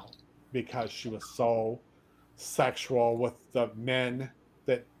her out because she was so sexual with the men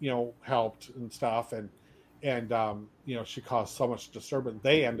that, helped and stuff. And she caused so much disturbance.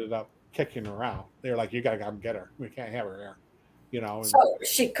 They ended up kicking her out. They were like, you got to come get her. We can't have her here. So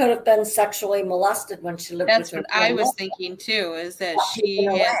she could have been sexually molested when she lived with her. That's what I was thinking too, is that she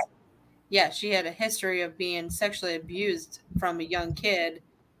had a history of being sexually abused from a young kid,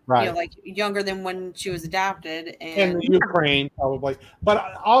 right? Younger than when she was adopted. And in Ukraine, probably.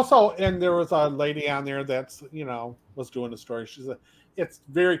 But also, and there was a lady on there that's, was doing a story. She said it's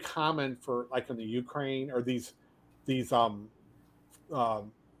very common for in the Ukraine or these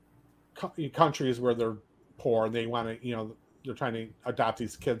countries where they're poor and they want to, they're trying to adopt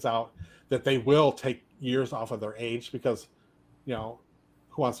these kids out, that they will take years off of their age because, who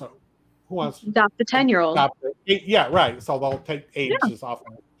wants to adopt the 10-year-old? Yeah, right. So they'll take ages off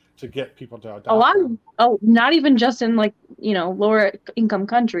to get people to adopt. A lot of, not even just in lower income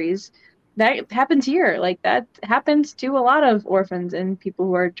countries. That happens here. That happens to a lot of orphans and people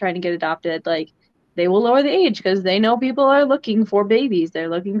who are trying to get adopted. They will lower the age because they know people are looking for babies. They're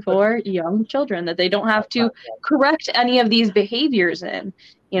looking for young children that they don't have to correct any of these behaviors in,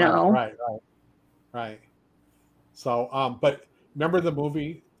 Right. So, but remember the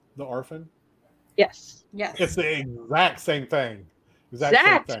movie, The Orphan? Yes. It's the exact same thing.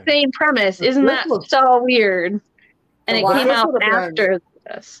 Exact same premise. Isn't that so weird? And it came out after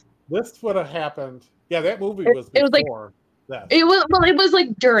this. This would have happened. Yeah, that movie was before. It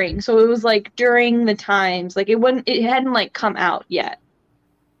was during, so it was during the times, it hadn't come out yet,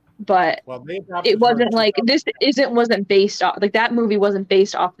 but it wasn't wasn't based off, that movie wasn't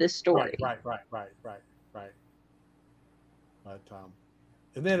based off this story. Right. But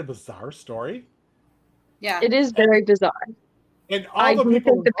isn't that a bizarre story? Yeah, it is very bizarre. And I think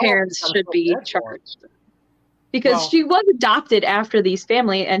the parents should be charged because she was adopted after these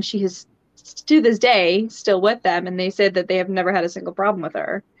family, and she has, to this day, still with them, and they said that they have never had a single problem with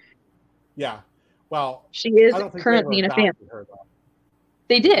her. Yeah, well, she is currently in a family.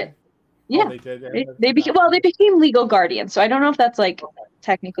 They did, yeah. They did. They became legal guardians. So I don't know if that's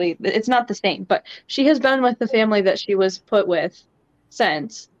technically, it's not the same, but she has been with the family that she was put with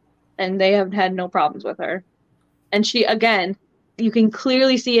since, and they have had no problems with her. And she, again, you can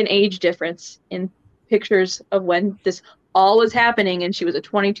clearly see an age difference in pictures of when this all was happening and she was a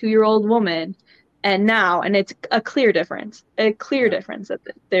 22-year-old woman, and now, and it's a clear difference difference that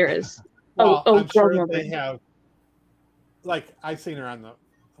there is. I'm sure they have, I seen her on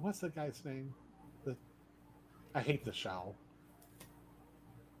what's the guy's name? I hate the show.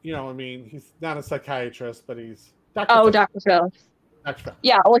 He's not a psychiatrist, but he's Dr. Phil. Dr. Phil.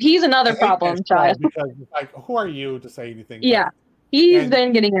 Yeah, well, he's another problem child. Because who are you to say anything? Yeah. He's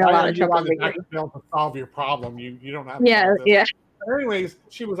been getting in a lot of trouble. Dr. Phil to solve your problem. You don't have to. Yeah. But anyways,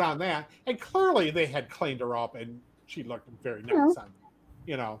 she was on that, and clearly they had cleaned her up, and she looked very nice on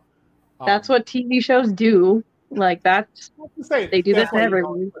them. That's what TV shows do. That's they do that to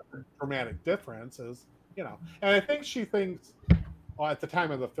everyone. Dramatic differences, and I think she thinks, at the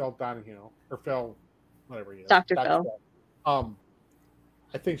time of the Phil Donahue or Phil, whatever he is, Dr. Phil.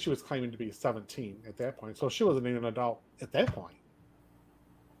 I think she was claiming to be 17 at that point, so she wasn't even an adult at that point.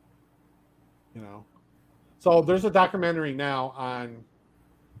 So there's a documentary now on,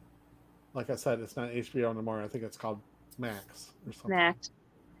 like I said, it's not HBO anymore. I think it's called Max or something. Max.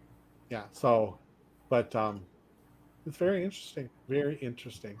 Yeah. So, but it's very interesting. Very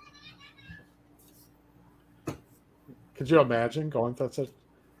interesting. Could you imagine going through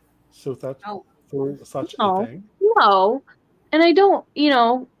such a thing? No. And I don't,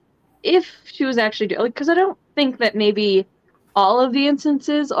 if she was actually because I don't think that maybe all of the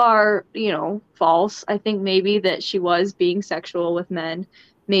instances are, false. I think maybe that she was being sexual with men.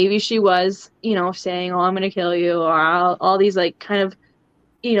 Maybe she was, saying, "Oh, I'm going to kill you," or all these kind of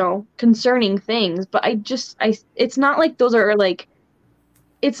concerning things, but it's not like those are like,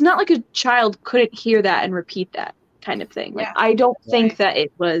 it's not like a child couldn't hear that and repeat that kind of thing. Like, I don't think that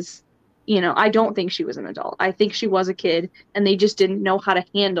it was, I don't think she was an adult. I think she was a kid, and they just didn't know how to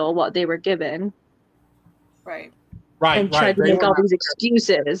handle what they were given. Right. And tried to make all these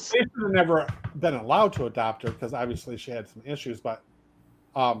excuses. They should have never been allowed to adopt her because obviously she had some issues, but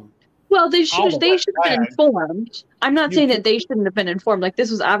well, they should have been informed. I'm not saying that they shouldn't have been informed. Like, this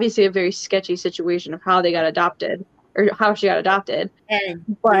was obviously a very sketchy situation of how they got adopted or how she got adopted.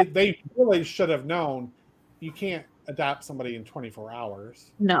 But they really should have known you can't adopt somebody in 24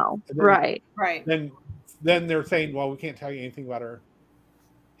 hours. No, then, right. Then they're saying, well, we can't tell you anything about her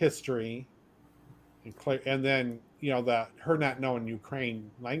history. And then, that her not knowing Ukraine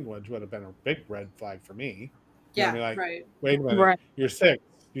language would have been a big red flag for me. Yeah, right. Wait a minute, you're sick.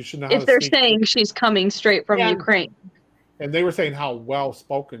 You should know how if they're saying she's coming straight from Ukraine. And they were saying how well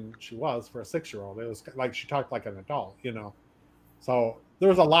spoken she was for a 6-year-old. It was like she talked like an adult, So there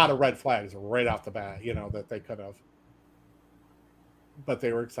was a lot of red flags right off the bat, that they could have. But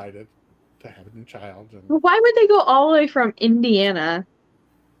they were excited to have a new child. And why would they go all the way from Indiana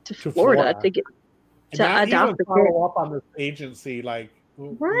to Florida to get to adopt the kid? Follow up on this agency, like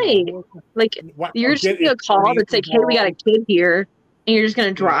you're just getting a call that's like, hey, we got a kid here, and you're just going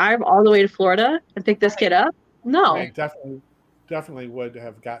to drive all the way to Florida and pick this kid up? No. Right, definitely would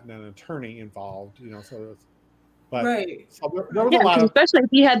have gotten an attorney involved, so but so there was a lot of, especially if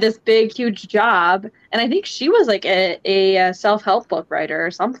he had this big, huge job, and I think she was like a self-help book writer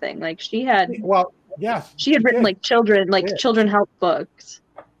or something. Like she had, she had written like children help books.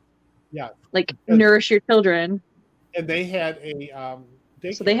 Yeah, like nourish your children. And they had a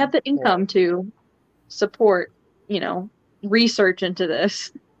so they had the income to support, research into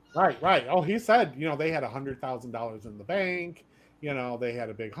this. Right. Oh, he said, they had $100,000 in the bank. They had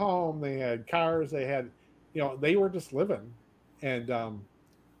a big home. They had cars. They had, they were just living. And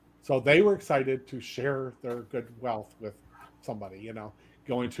so they were excited to share their good wealth with somebody,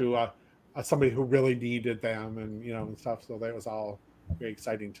 going to somebody who really needed them and, and stuff. So that was all very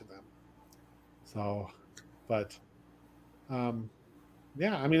exciting to them. So, but, I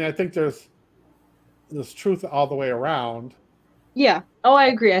think there's truth all the way around. Yeah. Oh, I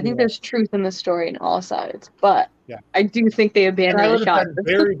agree. I think there's truth in the story on all sides, but I do think they abandoned the child. I would have been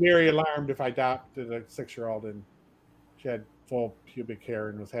very, very alarmed if I adopted a 6-year-old and she had full pubic hair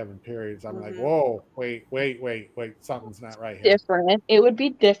and was having periods. I'm like, whoa, wait, something's not right here. Different. It would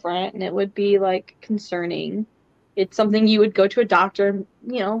be different, and it would be like concerning. It's something you would go to a doctor.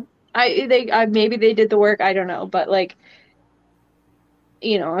 Maybe they did the work. I don't know, but like,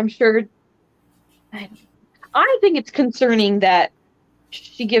 I'm sure. I think it's concerning that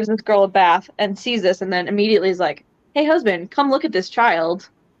she gives this girl a bath and sees this and then immediately is like, hey, husband, come look at this child,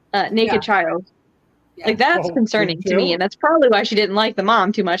 naked child. Yeah. Like, that's concerning to me. And that's probably why she didn't like the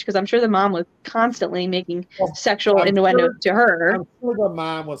mom too much, because I'm sure the mom was constantly sexual innuendo to her. I'm sure the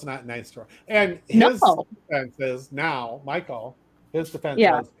mom was not nice to her. And his defense is now, Michael, is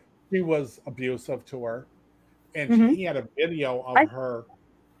he was abusive to her. And he had a video of her.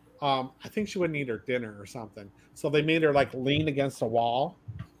 I think she wouldn't eat her dinner or something. So they made her like lean against a wall.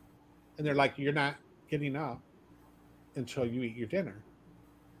 And they're like, you're not getting up until you eat your dinner.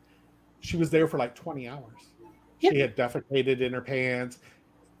 She was there for like 20 hours. Yep. She had defecated in her pants.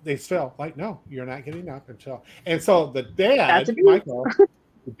 They still like, no, you're not getting up until. And so the dad,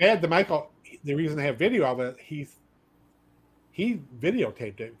 Michael, the reason they have video of it, he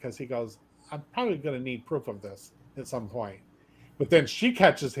videotaped it because he goes, I'm probably going to need proof of this at some point. But then she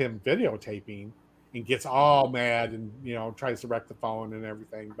catches him videotaping and gets all mad and, tries to wreck the phone and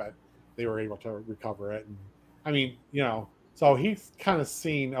everything, but they were able to recover it. And so he's kind of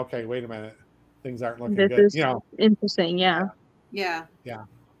seen, okay, wait a minute, things aren't looking good. This is interesting, yeah. Yeah.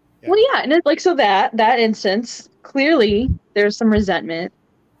 Well, yeah, and it's like, so that instance, clearly there's some resentment,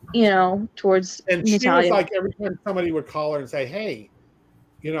 towards and Natalia. She was like, every time somebody would call her and say, hey,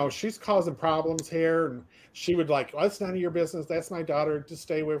 she's causing problems here, and she would like, well, that's none of your business. That's my daughter. Just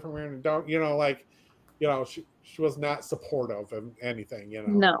stay away from her and don't, she was not supportive of anything,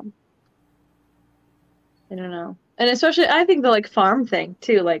 No. I don't know. And especially, I think the like farm thing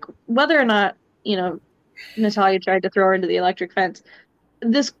too, like whether or not, Natalia tried to throw her into the electric fence,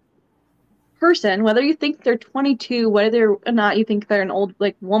 this person, whether you think they're 22, whether or not you think they're an old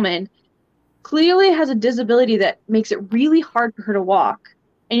like woman, clearly has a disability that makes it really hard for her to walk.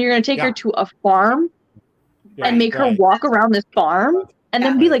 And you're going to take her to a farm and make her walk around this farm and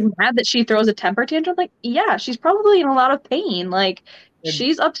then be like mad that she throws a temper tantrum. Like, yeah, she's probably in a lot of pain. Like,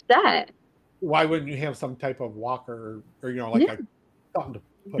 she's upset. Why wouldn't you have some type of walker or something to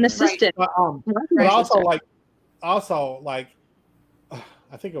An assistant. But also like,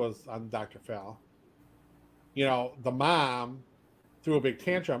 I think it was on Dr. Phil. You know, the mom threw a big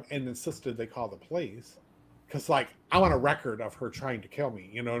tantrum and insisted they call the police because, like, I want a record of her trying to kill me.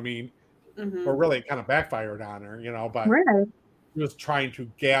 You know what I mean? Mm-hmm. Or really, it kind of backfired on her. You know, but Right. she was trying to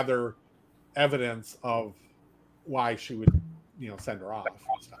gather evidence of why she would, send her off.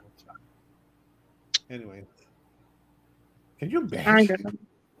 So, anyway, can you imagine?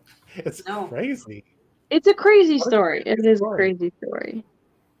 It's crazy. It's a crazy story. It is a crazy story.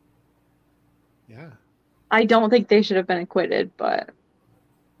 Yeah. I don't think they should have been acquitted, but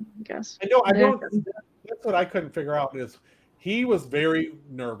I guess. I don't. That's what I couldn't figure out is he was very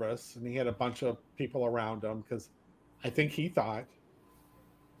nervous and he had a bunch of people around him because I think he thought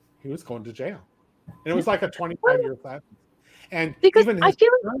he was going to jail. And it was like a 25-year sentence. And because even I feel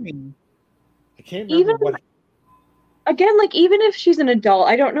I can't remember what. Again, like, even if she's an adult,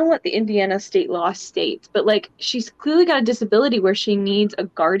 I don't know what the Indiana state law states, but, like, she's clearly got a disability where she needs a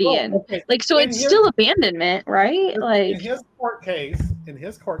guardian. Oh, okay. Like, so it's still abandonment, right? Like, in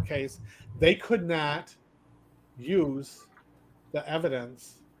his court case, they could not use the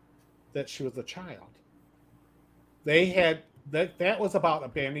evidence that she was a child. They had that was about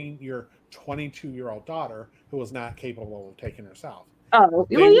abandoning your 22-year-old daughter who was not capable of taking herself. Oh,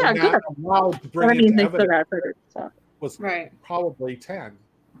 they well, yeah, good. Allowed to bring into evidence was probably 10.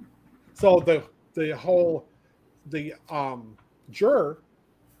 So the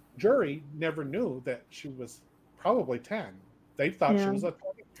jury never knew that she was probably 10. They thought she was a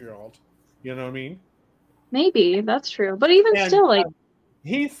 20-year-old. You know what I mean? Maybe that's true, but even still, like,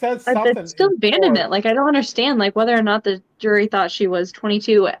 he said something. It's still abandonment. Like, I don't understand, like, whether or not the jury thought she was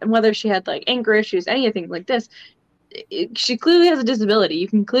 22, and whether she had, like, anger issues, anything like this. She clearly has a disability. You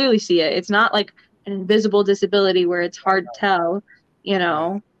can clearly see it. It's not like an invisible disability where it's hard to tell,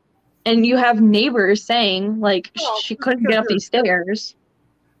 Right. And you have neighbors saying, like, she couldn't get up these stairs.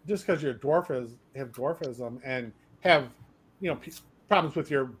 Just because you're have dwarfism and have, problems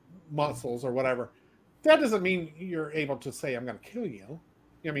with your muscles or whatever, that doesn't mean you're able to say, I'm going to kill you.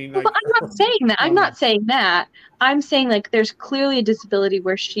 I mean, well, I'm not saying that. I'm not saying that. I'm saying, like, there's clearly a disability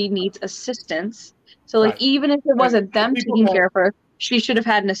where she needs assistance. So, like, even if it wasn't them taking care of her, she should have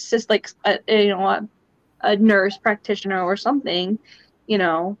had an assist, like, a nurse practitioner or something,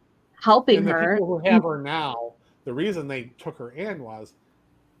 helping her. The people who have her now, the reason they took her in was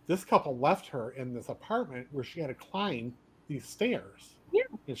this couple left her in this apartment where she had to climb these stairs. Yeah.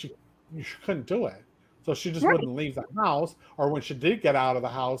 And she couldn't do it. So she just wouldn't leave the house. Or when she did get out of the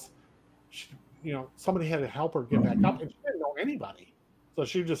house, somebody had to help her get back up. And she didn't know anybody. So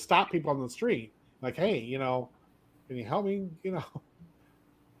she would just stop people on the street. Like, hey, can you help me? Yeah.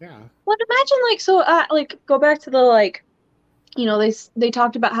 Well, imagine, like, go back to the, like, they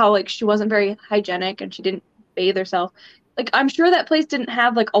talked about how, like, she wasn't very hygienic and she didn't bathe herself. Like, I'm sure that place didn't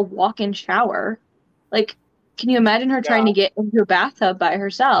have, like, a walk-in shower. Like, can you imagine her trying to get into a bathtub by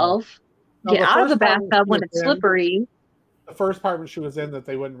herself? Get out of the bathtub when it's slippery. The first apartment she was in that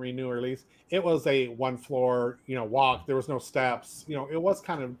they wouldn't renew her lease, it was a one-floor, walk. There was no steps. It was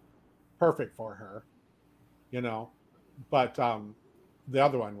kind of perfect for her, but the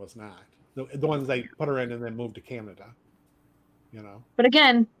other one was not. The ones they put her in and then moved to Canada, But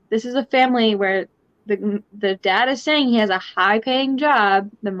again, this is a family where the dad is saying he has a high-paying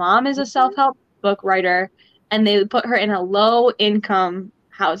job. The mom is a self-help book writer, and they put her in a low-income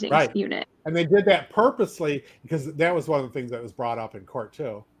housing unit. And they did that purposely because that was one of the things that was brought up in court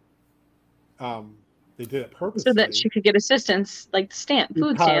too. They did it purposely so that she could get assistance, like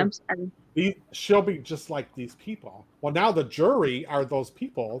food stamps. She'll be just like these people. Well, now the jury are those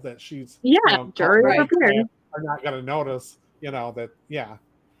people that she's jury are not going to notice. That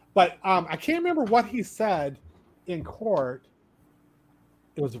But I can't remember what he said in court.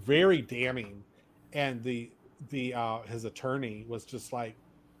 It was very damning, and his attorney was just like,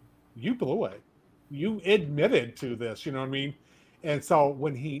 "You blew it. You admitted to this." You know what I mean? And so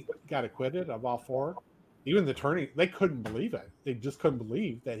when he got acquitted of all four, even the attorney, they couldn't believe it. They just couldn't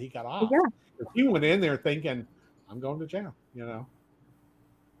believe that he got off. Yeah. He went in there thinking, "I'm going to jail,"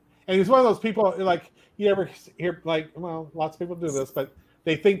 And he's one of those people, like, you ever hear, like, well, lots of people do this, but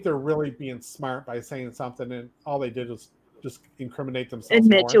they think they're really being smart by saying something, and all they did was just incriminate themselves.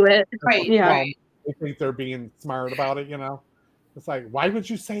 Admit to it. Right. Yeah. They think they're being smart about it, It's like, why would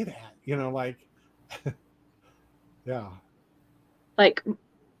you say that? Yeah. Like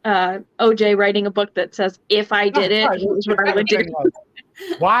OJ writing a book that says, if I did it, here's what I would do.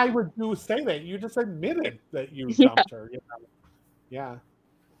 Why would you say that? You just admitted that you dumped her. Yeah.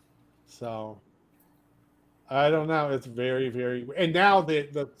 So, I don't know. It's very, very. And now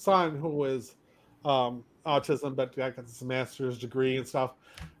the son who is autism, but got this master's degree and stuff.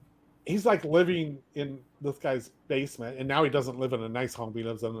 He's like living in this guy's basement, and now he doesn't live in a nice home. He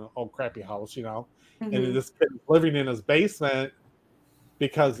lives in an old crappy house, And this kid is living in his basement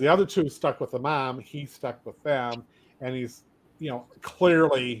because the other two stuck with the mom. He stuck with them, and he's,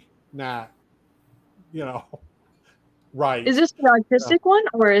 clearly not, right. Is this the autistic one,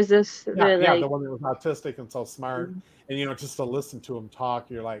 or is this the one that was autistic and so smart? And just to listen to him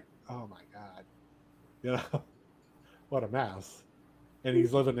talk, you're like, oh my God, what a mess. And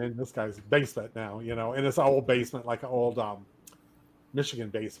he's living in this guy's basement now, and it's an old basement, like an old Michigan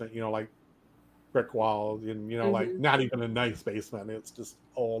basement, like brick walls, and like not even a nice basement. It's just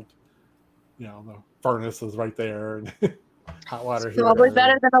old, the furnace is right there, and hot water heater. Probably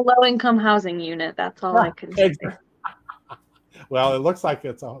better than a low-income housing unit. That's all I can say. Well, it looks like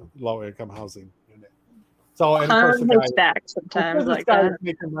it's a low-income housing unit. So, and of course, the guy, sometimes like that.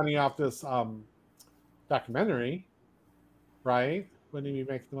 Making money off this documentary, right? When did he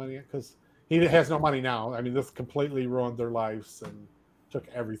make the money? Because he has no money now. I mean, this completely ruined their lives and took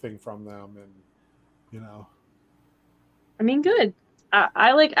everything from them, and I mean, good.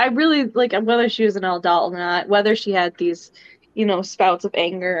 I really like whether she was an adult or not, whether she had these, spouts of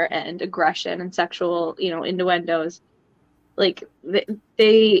anger and aggression and sexual, innuendos. Like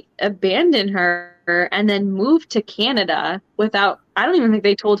they abandoned her and then moved to Canada without. I don't even think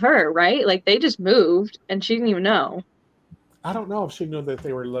they told her, right? Like they just moved and she didn't even know. I don't know if she knew that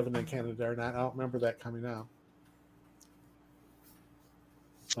they were living in Canada or not. I don't remember that coming out.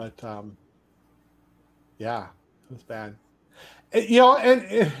 But yeah, it was bad. And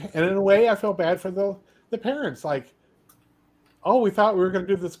in a way, I feel bad for the parents. Like, oh, we thought we were going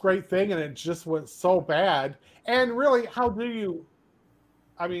to do this great thing, and it just went so bad. And really, how do you?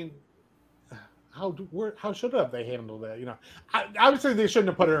 I mean, how should have they handled it? Obviously they shouldn't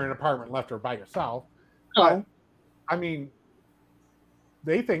have put her in an apartment and left her by herself. But I mean,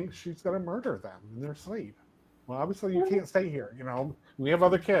 they think she's going to murder them in their sleep. Well, obviously you can't stay here. We have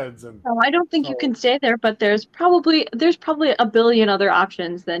other kids, and no, I don't think you can stay there. But there's probably a billion other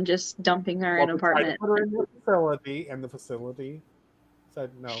options than just dumping her in an apartment. Put her in the facility, and the facility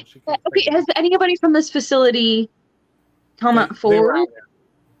said no. She can't. Okay, has anybody from this facility come forward?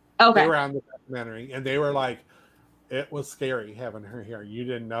 Okay, they were on the documentary, and they were like, "It was scary having her here. You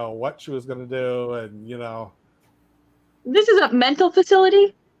didn't know what she was going to do, and This is a mental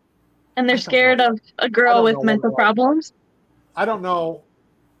facility, and they're scared of a girl with mental problems. I don't know.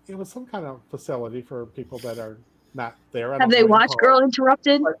 It was some kind of facility for people that are not there. Have they watched Girl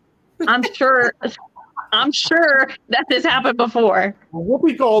Interrupted? I'm sure that this happened before.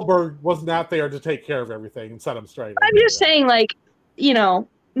 Whoopi Goldberg was not there to take care of everything and set them straight. I'm just saying,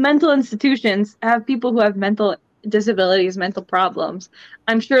 mental institutions have people who have mental disabilities, mental problems.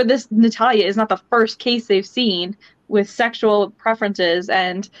 I'm sure this Natalia is not the first case they've seen with sexual preferences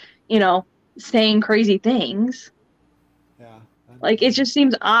and, saying crazy things. Yeah. It just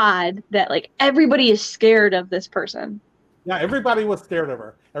seems odd that, everybody is scared of this person. Yeah, everybody was scared of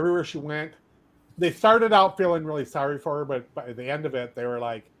her. Everywhere she went. They started out feeling really sorry for her, but by the end of it, they were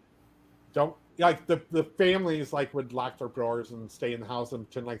like, don't, the families, would lock their doors and stay in the house and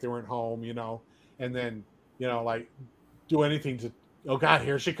pretend like they weren't home, and then, do anything to, oh God,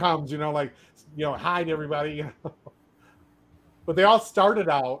 here she comes, hide everybody, But they all started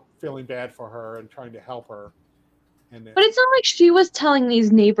out feeling bad for her and trying to help her. But it's not like she was telling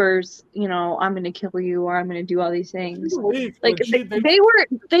these neighbors, I'm going to kill you or I'm going to do all these things.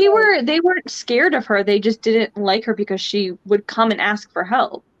 They weren't scared of her. They just didn't like her because she would come and ask for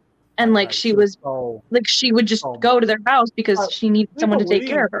help. And she would just go to their house because she needed someone to take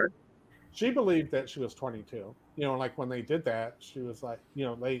care of her. She believed that she was 22. When they did that, she was like,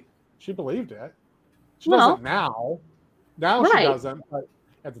 she believed it. She doesn't now. Now she doesn't, but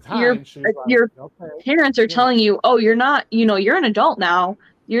at the time, your parents are telling you, "Oh, you're not. You're an adult now.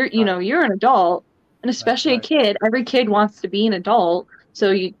 You're an adult, and especially a kid. Every kid wants to be an adult. So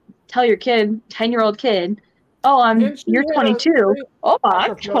you tell your kid, 10-year-old kid, "Oh, you're 22. Oh,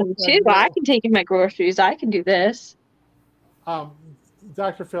 I'm 22. I can take in my groceries. I can do this."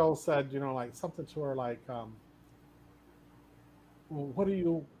 Dr. Phil said, something to her like, well,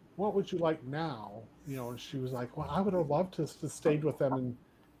 what would you like now? And she was like, well, I would have loved to stayed with them and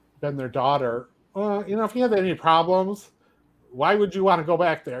been their daughter. If you had any problems, why would you want to go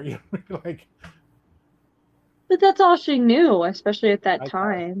back there? But that's all she knew, especially at that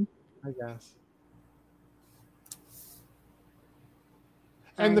time. I guess.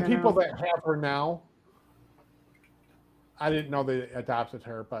 And the people that have her now, I didn't know they adopted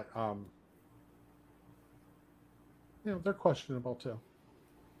her, but they're questionable too.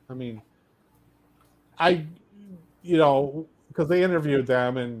 I mean, because they interviewed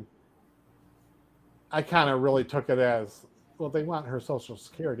them, and I kind of really took it as, well, they want her Social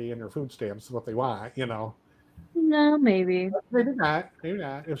Security and her food stamps is what they want, No, maybe. Maybe not. Maybe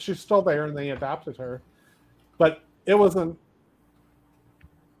not. If she's still there and they adopted her. But it wasn't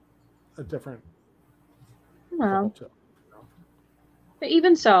a different Well, but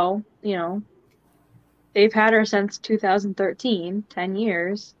even so, they've had her since 2013, 10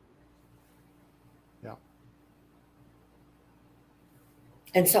 years. Yeah.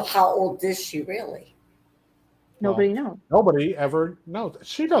 And so how old is she really? Nobody knows. Nobody ever knows.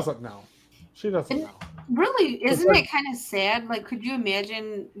 She doesn't know. She doesn't know. Really, isn't it kind of sad? Like, could you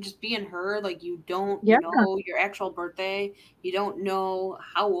imagine just being her? Like, you don't know your actual birthday. You don't know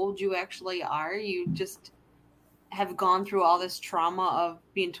how old you actually are. You just have gone through all this trauma of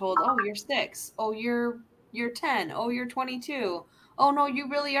being told, oh, you're 6. Oh, you're 10. Oh, you're 22. Oh, no, you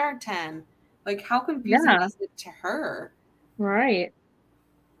really are 10. Like, how confusing is it to her? Right.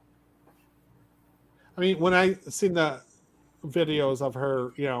 I mean, when I seen the videos of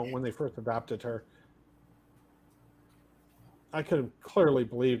her, when they first adopted her, I could have clearly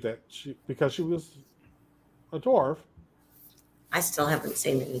believed that because she was a dwarf. I still haven't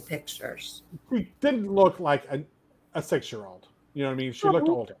seen any pictures. She didn't look like a 6-year-old. You know what I mean? She looked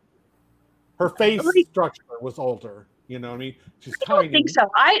older. Her face structure was older. You know what I mean? She's tiny. I don't think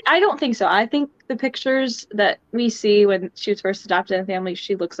so. I don't think so. I think the pictures that we see when she was first adopted in the family,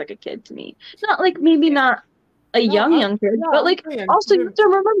 she looks like a kid to me. Not like maybe not a young kid, but like also you have to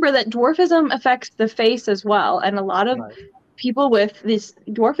remember that dwarfism affects the face as well. And a lot of people with this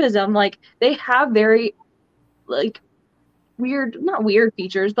dwarfism, like they have very like not weird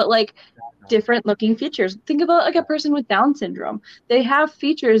features, but like different looking features. Think about like a person with Down syndrome. They have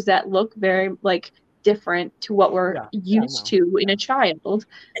features that look very like different to what we're used to in a child.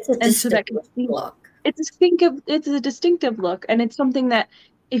 It's a distinctive look. It's a distinctive look, and it's something that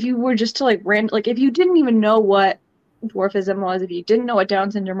if you were just to like if you didn't even know what dwarfism was, if you didn't know what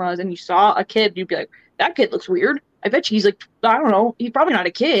Down syndrome was, and you saw a kid, you'd be like, that kid looks weird. I bet you he's like, I don't know, he's probably not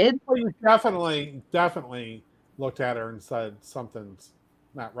a kid. Well, you definitely looked at her and said something's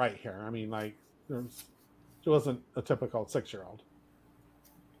not right here. I mean, like, she wasn't a typical 6-year-old.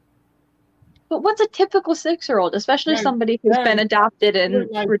 But what's a typical 6-year-old, especially somebody who's been adopted and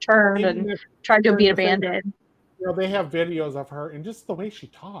returned and tried to be abandoned? They have videos of her and just the way she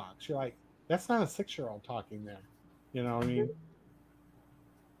talks. You're like, that's not a 6-year-old talking there. You know what I mean?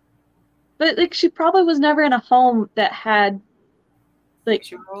 But like, she probably was never in a home that had like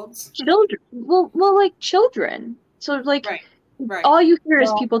children. Well, like children. So like, all you hear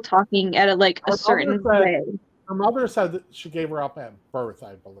is people talking at a certain way. Her mother said that she gave her up at birth,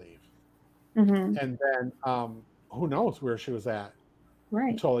 I believe. Mm-hmm. And then who knows where she was at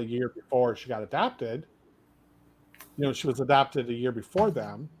until a year before she got adopted. She was adopted a year before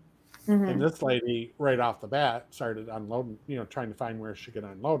them. Mm-hmm. And this lady, right off the bat, started unloading, trying to find where she could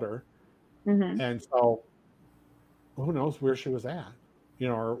unload her. Mm-hmm. And so who knows where she was at,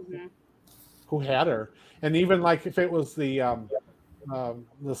 or who had her. And even like if it was the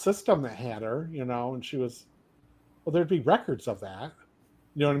system that had her, and she was, well, there'd be records of that.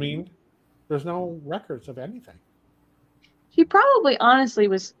 You know what I mean? There's no records of anything. She probably honestly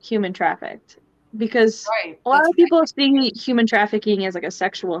was human trafficked because a lot of people see human trafficking as like a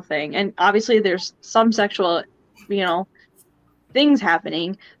sexual thing. And obviously there's some sexual, things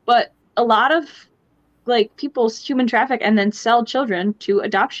happening, but a lot of like people human traffic and then sell children to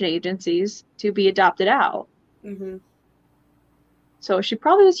adoption agencies to be adopted out. Mm-hmm. So she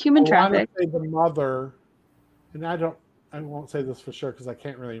probably was human trafficked. I want to say the mother, and I won't say this for sure because I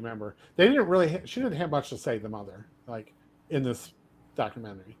can't really remember. They didn't really. She didn't have much to say. The mother, like in this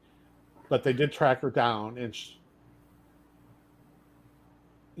documentary, but they did track her down, and she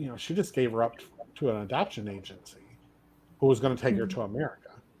just gave her up to an adoption agency, who was going to take her to America.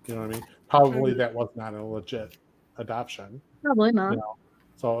 You know what I mean? Probably that was not a legit adoption. Probably not.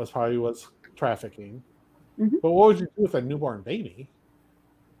 So it probably was trafficking. Mm-hmm. But what would you do with a newborn baby?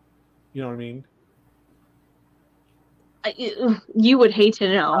 You know what I mean? You would hate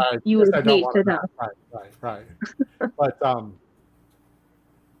to know. You would hate to know. Right. But I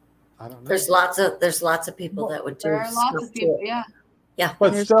don't know. There's lots of people that would do. There are lots of people, yeah.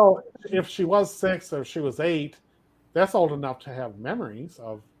 But still, if she was 6 or if she was 8, that's old enough to have memories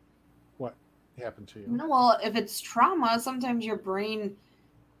of what happened to you. No, well, if it's trauma, sometimes your brain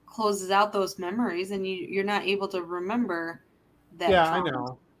closes out those memories, and you're not able to remember that. Yeah, trauma. I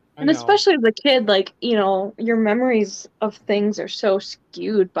know. And especially as a kid, like, your memories of things are so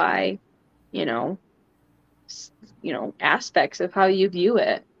skewed by, aspects of how you view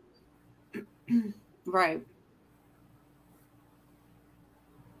it. Right.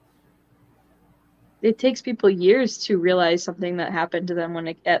 It takes people years to realize something that happened to them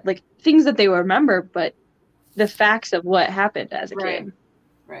when like things that they remember, but the facts of what happened as a kid.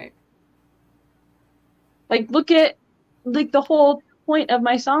 Right. Like, look at like the whole point of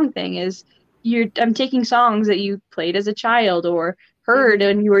my song thing is I'm taking songs that you played as a child or heard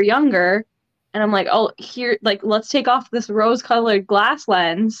when you were younger, and I'm like, oh, here, like, let's take off this rose-colored glass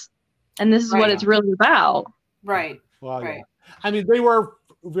lens, and this is what it's really about. Right. Well, right. Yeah. I mean, they were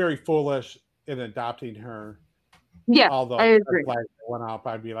very foolish in adopting her. Yeah, although I agree. If I went up,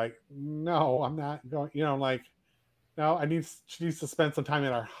 I'd be like, no, I'm not going. Like, no, she needs to spend some time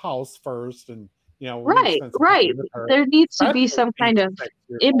at our house first, and right. There needs to be some kind of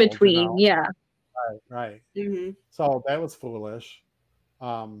in between. Yeah. Right. Mm-hmm. So that was foolish,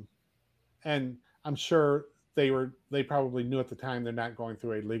 and I'm sure they probably knew at the time they're not going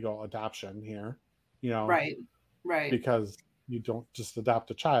through a legal adoption here, Right. because you don't just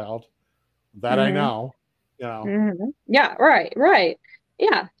adopt a child. That I know, Yeah. Right.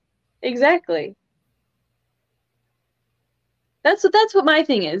 Yeah. Exactly. That's what my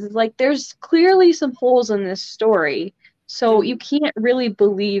thing is like there's clearly some holes in this story, so you can't really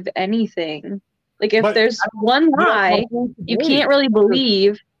believe anything. Like if there's one lie, you can't really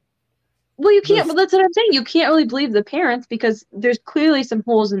believe. Well, you can't. But that's what I'm saying. You can't really believe the parents because there's clearly some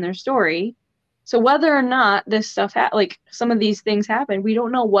holes in their story. So whether or not this stuff, like some of these things happen, we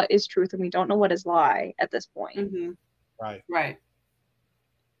don't know what is truth and we don't know what is lie at this point. Mm-hmm. Right.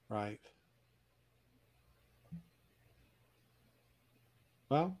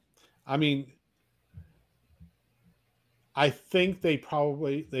 Well, I mean, I think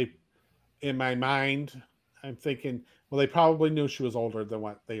in my mind, I'm thinking, well, they probably knew she was older than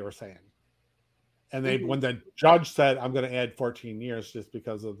what they were saying. And when the judge said, I'm going to add 14 years just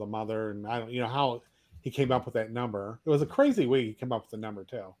because of the mother, and I don't, how he came up with that number. It was a crazy way he came up with the number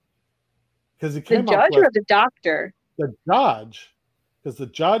too. Because he came the judge up with or the doctor? The judge, because the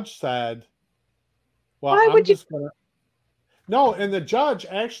judge said, well, why would just going to. No, and the judge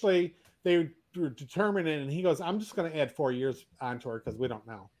actually, they were determining, and he goes, I'm just going to add 4 years onto her because we don't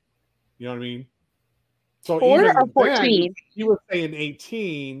know. You know what I mean? So 4 even or 14? Then, he was saying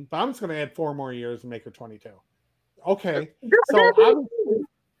 18, but I'm just going to add 4 more years and make her 22. Okay. So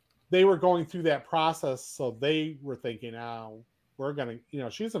they were going through that process, so they were thinking, oh, we're going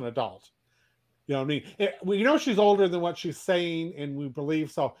to, she's an adult. You know what I mean? She's older than what she's saying, and we believe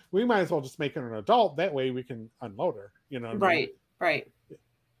so. We might as well just make her an adult. That way we can unload her. You know what I mean? Right.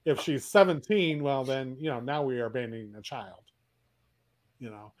 If she's 17, well, then, now we are abandoning a child.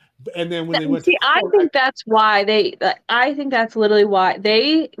 And then when they went to court, I think that's why I think that's literally why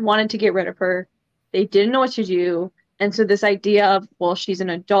they wanted to get rid of her. They didn't know what to do. And so this idea of, well, she's an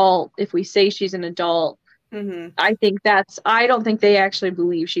adult. If we say she's an adult, I don't think they actually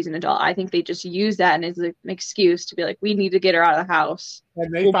believe she's an adult. I think they just use that as an excuse to be like, we need to get her out of the house.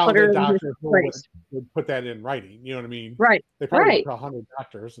 And they found a doctor who would put that in writing. You know what I mean? Right. They probably went to 100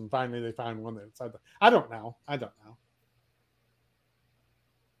 doctors, and finally they found one that said that. I don't know.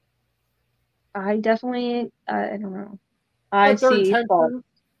 I definitely, I don't know. But their intentions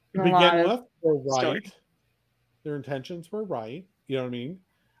to begin with were right. Their intentions were right. You know what I mean?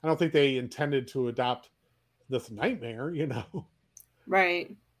 I don't think they intended to adopt this nightmare,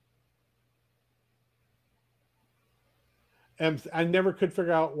 Right. And I never could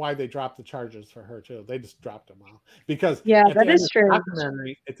figure out why they dropped the charges for her too. They just dropped them all because that is true.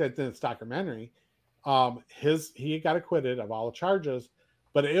 It's at this documentary. He got acquitted of all the charges,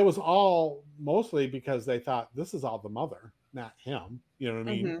 but it was all mostly because they thought this is all the mother, not him. You know what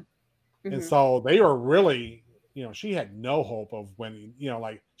I mean? And so they were really, she had no hope of winning.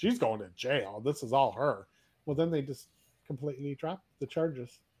 Like she's going to jail. This is all her. Well, then they just completely dropped the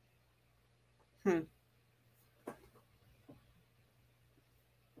charges.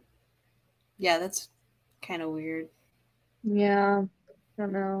 Yeah, that's kind of weird. Yeah, I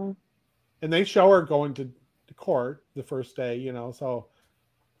don't know. And they show her going to court the first day, so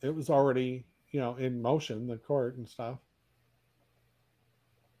it was already, in motion, the court and stuff.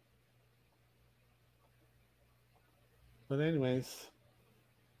 But anyways,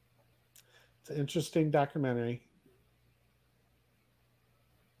 it's an interesting documentary.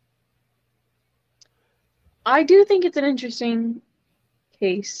 I do think it's an interesting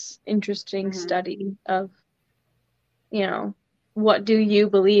case, interesting study of, what do you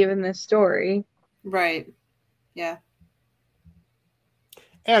believe in this story? Right. Yeah.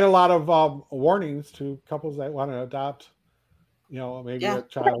 And a lot of warnings to couples that want to adopt, maybe a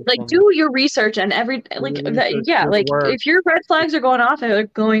child. Like, do your research and if your red flags are going off, they're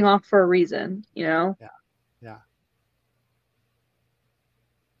going off for a reason, Yeah.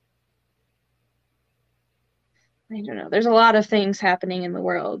 I don't know. There's a lot of things happening in the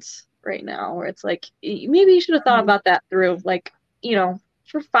world right now where it's like, maybe you should have thought about that through, like,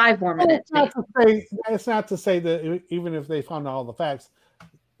 for 5 more minutes. It's not to say that even if they found all the facts,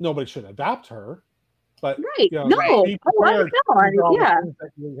 nobody should adopt her. But right. Be prepared yeah.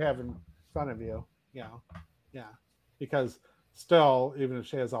 that you have in front of you. Yeah. Because still, even if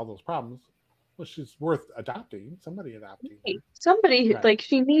she has all those problems, well, she's worth adopting. Somebody adopting. Right. Somebody like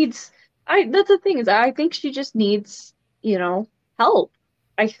she needs. That's the thing is, I think she just needs, help.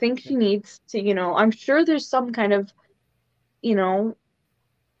 I think she needs to, I'm sure there's some kind of,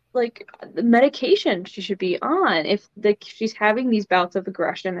 like medication she should be on if she's having these bouts of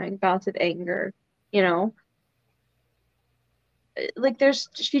aggression and bouts of anger, like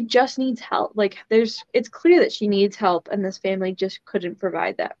she just needs help. Like it's clear that she needs help and this family just couldn't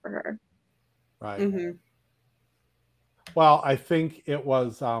provide that for her. Right. Mm-hmm. Well, I think it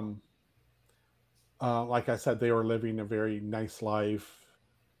was, like I said, they were living a very nice life.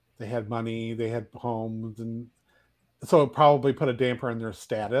 They had money, they had homes, and so it probably put a damper in their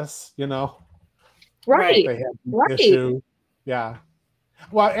status, Right. They had issue. Yeah.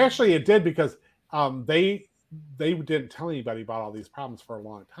 Well, actually it did because they didn't tell anybody about all these problems for a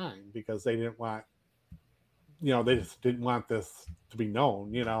long time because they didn't want, they just didn't want this to be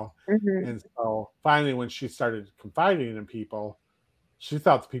known, Mm-hmm. And so finally when she started confiding in people, she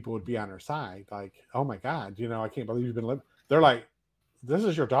thought the people would be on her side. Like, oh my God, I can't believe you've been living. They're like, this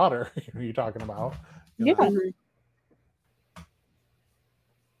is your daughter. Who are you talking about? Yeah.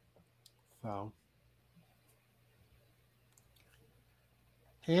 So,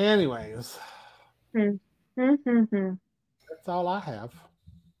 anyways, Mm-hmm. that's all I have.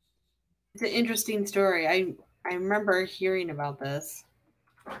 It's an interesting story. I remember hearing about this.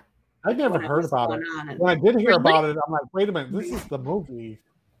 I never heard about it. When I did hear about it, I'm like, wait a minute, this is the movie,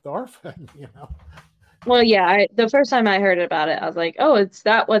 The Orphan, Well, yeah, the first time I heard about it, I was like, oh, is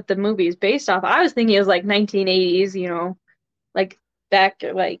that what the movie is based off? I was thinking it was like 1980s, like back,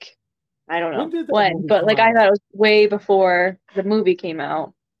 like, I don't know when, but like I thought it was way before the movie came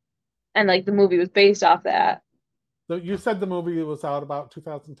out. And like the movie was based off that. So you said the movie was out about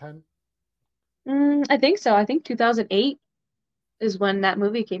 2010? I think so. I think 2008 is when that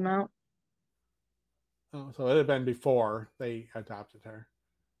movie came out. Oh, so it had been before they adopted her.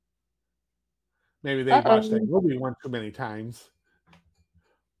 Maybe they watched that movie one too many times.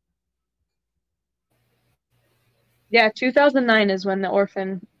 Yeah, 2009 is when the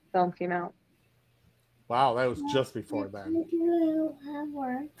Orphan film came out. Wow, that was just before then. Do you have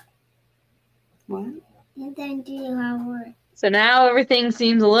work? What? And then do you have work? So now everything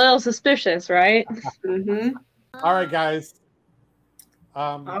seems a little suspicious, right? Mm-hmm. All right, guys.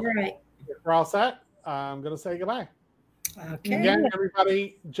 All right. We're all set. I'm going to say goodbye. Okay. Again,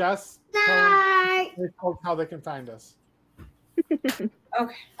 everybody, Jess, tell folks how they can find us. Okay.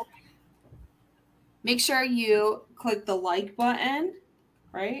 Make sure you click the like button,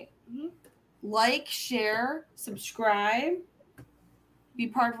 right? Mm-hmm. Like, share, subscribe, be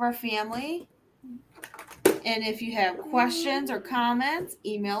part of our family. And if you have questions or comments,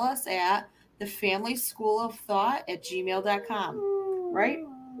 email us at thefamilyschoolofthought@gmail.com. Right?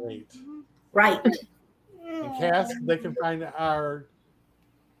 Great. Right. And Cass, they can find our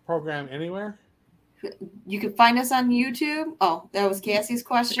program anywhere? You can find us on YouTube. Oh, that was Cassie's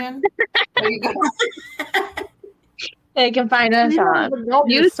question. There you go. They can find us on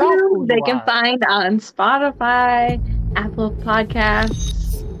YouTube. They can find on Spotify, Apple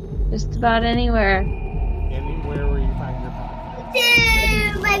Podcasts, just about anywhere. Anywhere where you find your podcast.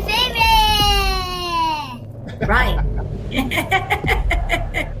 Dude, my favorite! Right.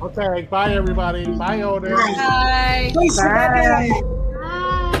 Okay, bye everybody. Bye, Otis. Bye. Bye.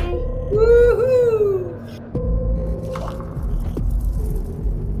 Bye. Woo-hoo.